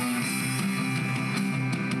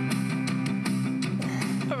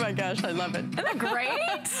 Oh my gosh, I love it. Isn't that great?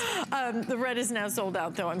 The red is now sold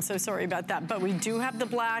out, though. I'm so sorry about that. But we do have the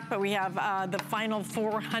black, but we have the final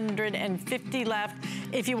 450 left.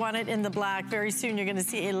 If you want it in the black, very soon you're going to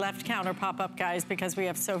see a left counter pop up, guys, because we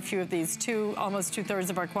have so few of these. Almost 2/3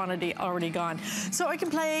 of our quantity already gone. So I can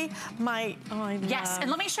play my, yes, and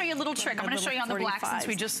let me show you a little trick. I'm going to show you on the black since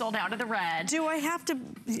we just sold out of the red. Do I have to,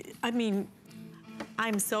 I mean,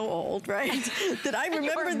 I'm so old, right? That I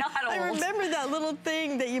remember. You are not old. I remember that little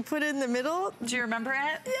thing that you put in the middle. Do you remember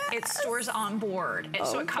it? Yes. It stores on board.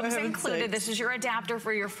 So it comes included. This is your adapter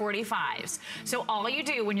for your 45s. So all you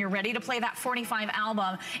do when you're ready to play that 45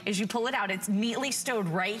 album is you pull it out. It's neatly stowed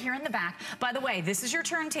right here in the back. By the way, this is your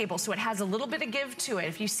turntable, so it has a little bit of give to it.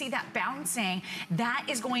 If you see that bouncing, that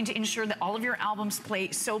is going to ensure that all of your albums play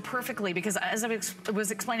so perfectly, because as I was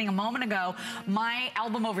explaining a moment ago, my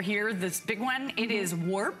album over here, this big one, it is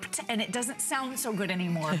warped and it doesn't sound so good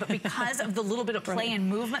anymore. But because of the little bit of play and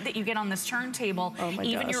movement that you get on this turntable,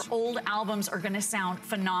 even your old albums are going to sound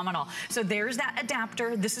phenomenal. So there's that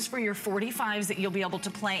adapter. This is for your 45s that you'll be able to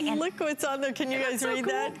play. And look what's on there. Can you guys read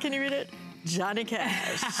that? Can you read it? Johnny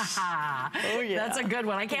Cash. Oh yeah, that's a good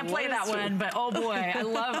one. I can't play that one, but oh boy, I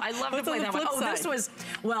love to play that one. Oh, this was,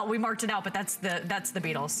 well, we marked it out, but that's the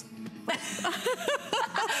Beatles.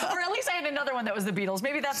 Or at least I had another one that was the Beatles.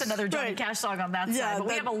 Maybe that's another Johnny Cash song on that side. But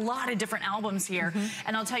we have a lot of different albums here.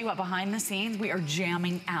 And I'll tell you what, behind the scenes, we are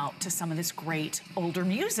jamming out to some of this great older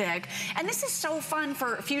music. And this is so fun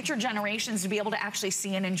for future generations to be able to actually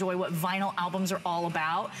see and enjoy what vinyl albums are all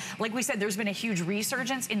about. Like we said, there's been a huge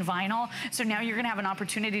resurgence in vinyl. So now you're going to have an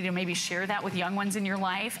opportunity to maybe share that with young ones in your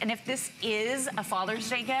life. And if this is a Father's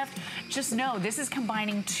Day gift, just know this is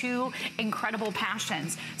combining two incredible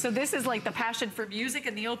passions. So this is like the passion for music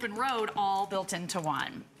and the open road all built into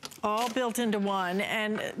one. All built into one.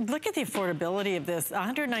 And look at the affordability of this,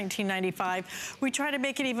 $119.95. We try to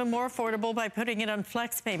make it even more affordable by putting it on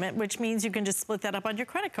flex payment, which means you can just split that up on your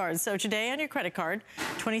credit card. So today on your credit card,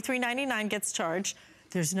 $23.99 gets charged.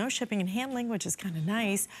 There's no shipping and handling, which is kind of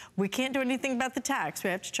nice. We can't do anything about the tax. We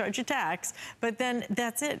have to charge you tax, but then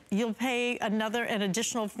that's it. You'll pay an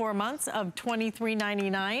additional 4 months of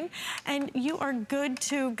 $23.99, and you are good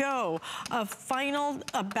to go. A final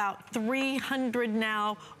about 300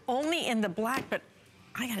 now, only in the black, but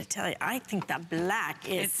I gotta tell you, I think the black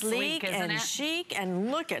is sleek and chic,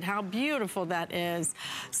 and look at how beautiful that is.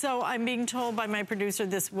 So I'm being told by my producer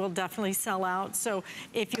this will definitely sell out. So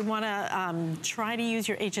if you wanna try to use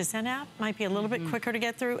your HSN app, might be a little bit quicker to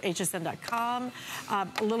get through, hsn.com, a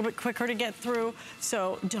little bit quicker to get through.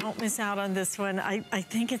 So don't miss out on this one. I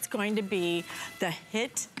think it's going to be the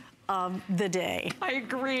hit of the day. I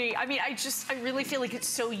agree. I mean, I really feel like it's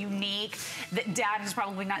so unique that Dad has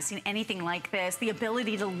probably not seen anything like this. The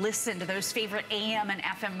ability to listen to those favorite AM and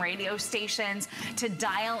FM radio stations, to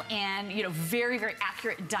dial in, you know, very, very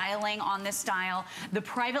accurate dialing on this dial. The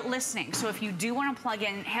private listening. So if you do want to plug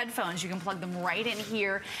in headphones, you can plug them right in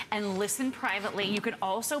here and listen privately. You can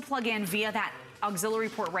also plug in via that auxiliary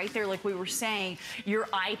port right there, like we were saying, your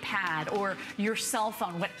iPad or your cell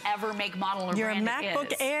phone, whatever make, model, or brand it is. Your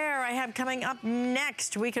MacBook Air I have coming up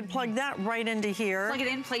next. We could plug that right into here. Plug it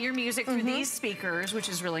in, play your music through these speakers, which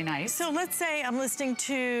is really nice. So let's say I'm listening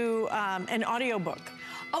to an audiobook.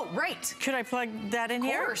 Oh, right. Could I plug that in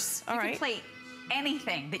here? Of course. All right. You can play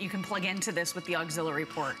anything that you can plug into this with the auxiliary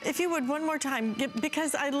port. If you would, one more time,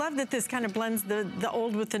 because I love that this kind of blends the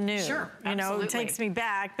old with the new. Sure, you know, absolutely. it takes me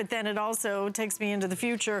back, but then it also takes me into the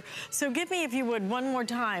future. So give me, if you would, one more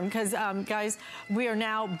time, because guys, we are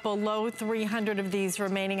now below 300 of these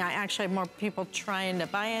remaining. I actually have more people trying to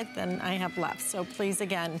buy it than I have left. So please,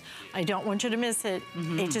 again, I don't want you to miss it.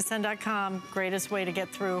 HSN.com, greatest way to get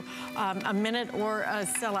through a minute or a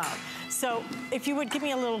sellout. So if you would give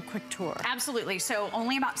me a little quick tour. Absolutely. So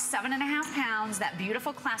only about 7.5 pounds, that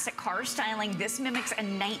beautiful classic car styling. This mimics a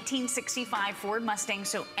 1965 Ford Mustang.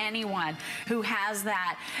 So anyone who has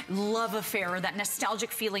that love affair, or that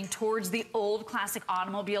nostalgic feeling towards the old classic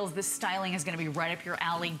automobiles, this styling is going to be right up your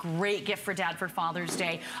alley. Great gift for Dad for Father's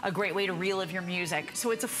Day. A great way to relive your music.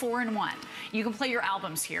 So it's a 4-in-1. You can play your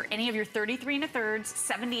albums here. Any of your 33 1/3s,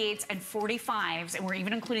 78s, and 45s. And we're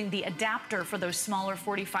even including the adapter for those smaller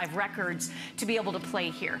 45 records to be able to play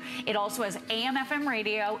here. It also has AM, FM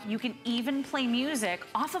radio. You can even play music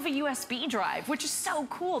off of a USB drive, which is so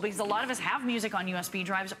cool because a lot of us have music on USB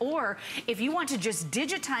drives. Or if you want to just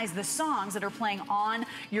digitize the songs that are playing on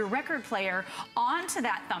your record player onto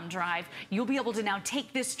that thumb drive, you'll be able to now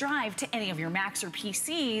take this drive to any of your Macs or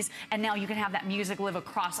PCs, and now you can have that music live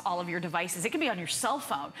across all of your devices. It can be on your cell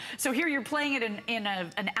phone. So here you're playing it in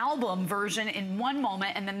an album version in one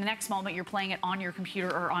moment, and then the next moment you're playing it on your computer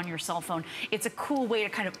or on your cell cell phone. It's a cool way to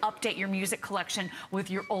kind of update your music collection with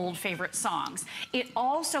your old favorite songs. It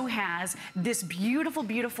also has this beautiful,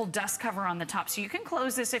 beautiful dust cover on the top, so you can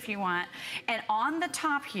close this if you want. And on the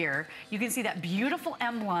top here, you can see that beautiful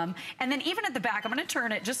emblem. And then even at the back, I'm gonna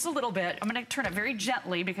turn it just a little bit. I'm gonna turn it very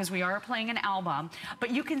gently because we are playing an album.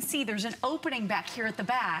 But you can see there's an opening back here at the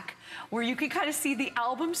back where you can kind of see the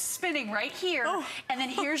album spinning right here. Oh. And then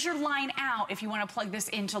here's your line out if you want to plug this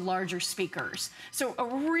into larger speakers. So a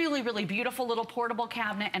really, really beautiful little portable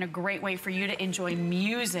cabinet and a great way for you to enjoy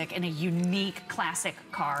music in a unique classic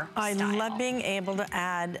car I style. love being able to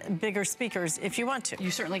add bigger speakers if you want to.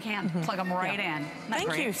 You certainly can. Plug them right in.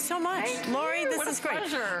 Thank you so much. Lori, this is great.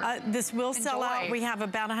 This will sell out. We have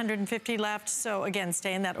about 150 left. So again,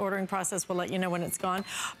 stay in that ordering process. We'll let you know when it's gone.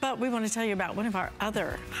 But we want to tell you about one of our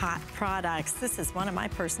other hot products. This is one of my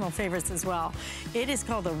personal favorites as well. It is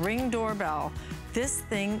called the Ring Doorbell. This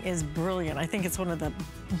thing is brilliant. I think it's one of the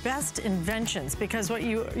best inventions because what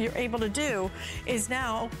you're able to do is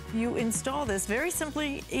now you install this very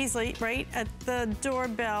simply, easily, right at the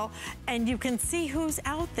doorbell, and you can see who's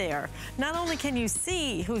out there. Not only can you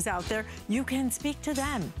see who's out there, you can speak to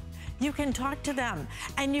them. You can talk to them,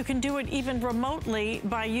 and you can do it even remotely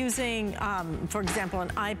by using, for example, an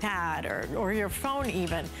iPad or your phone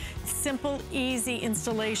even. Simple, easy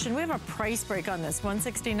installation. We have a price break on this,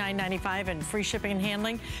 $169.95 and free shipping and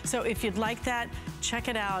handling. So if you'd like that, check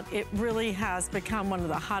it out. It really has become one of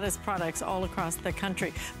the hottest products all across the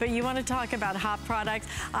country. But you want to talk about hot products?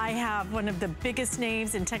 I have one of the biggest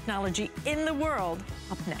names in technology in the world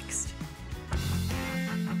up next.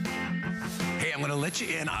 Hey, I'm going to let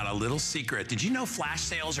you in on a little secret. Did you know flash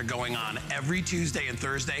sales are going on every Tuesday and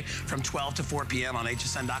Thursday from 12 to 4 p.m. on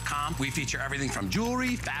hsn.com? We feature everything from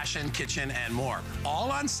jewelry, fashion, kitchen, and more.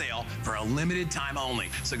 All on sale for a limited time only.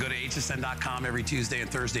 So go to hsn.com every Tuesday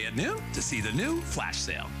and Thursday at noon to see the new flash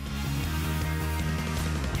sale.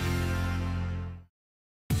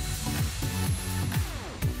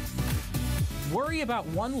 Worry about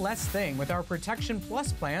one less thing with our Protection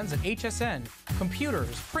Plus plans at HSN.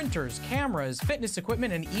 Computers, printers, cameras, fitness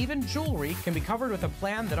equipment, and even jewelry can be covered with a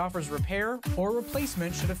plan that offers repair or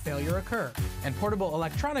replacement should a failure occur. And portable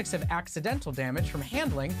electronics have accidental damage from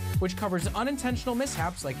handling, which covers unintentional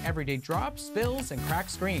mishaps like everyday drops, spills, and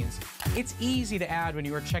cracked screens. It's easy to add when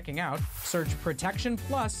you are checking out. Search Protection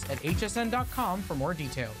Plus at hsn.com for more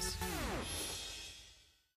details.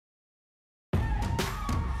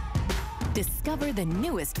 Discover the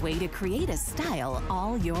newest way to create a style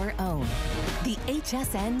all your own. The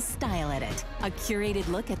HSN Style Edit, a curated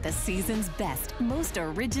look at the season's best, most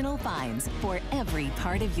original finds for every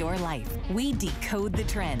part of your life. We decode the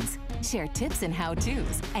trends, share tips and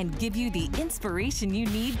how-tos, and give you the inspiration you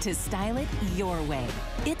need to style it your way.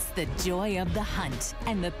 It's the joy of the hunt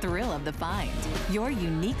and the thrill of the find. Your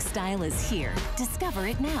unique style is here. Discover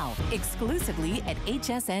it now, exclusively at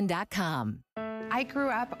hsn.com. I grew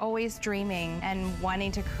up always dreaming and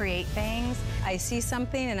wanting to create things. I see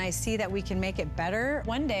something and I see that we can make it better.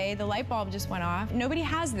 One day, the light bulb just went off. Nobody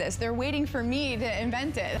has this. They're waiting for me to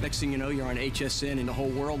invent it. Next thing you know, you're on HSN and the whole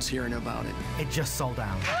world's hearing about it. It just sold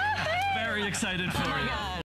out. Very excited for you.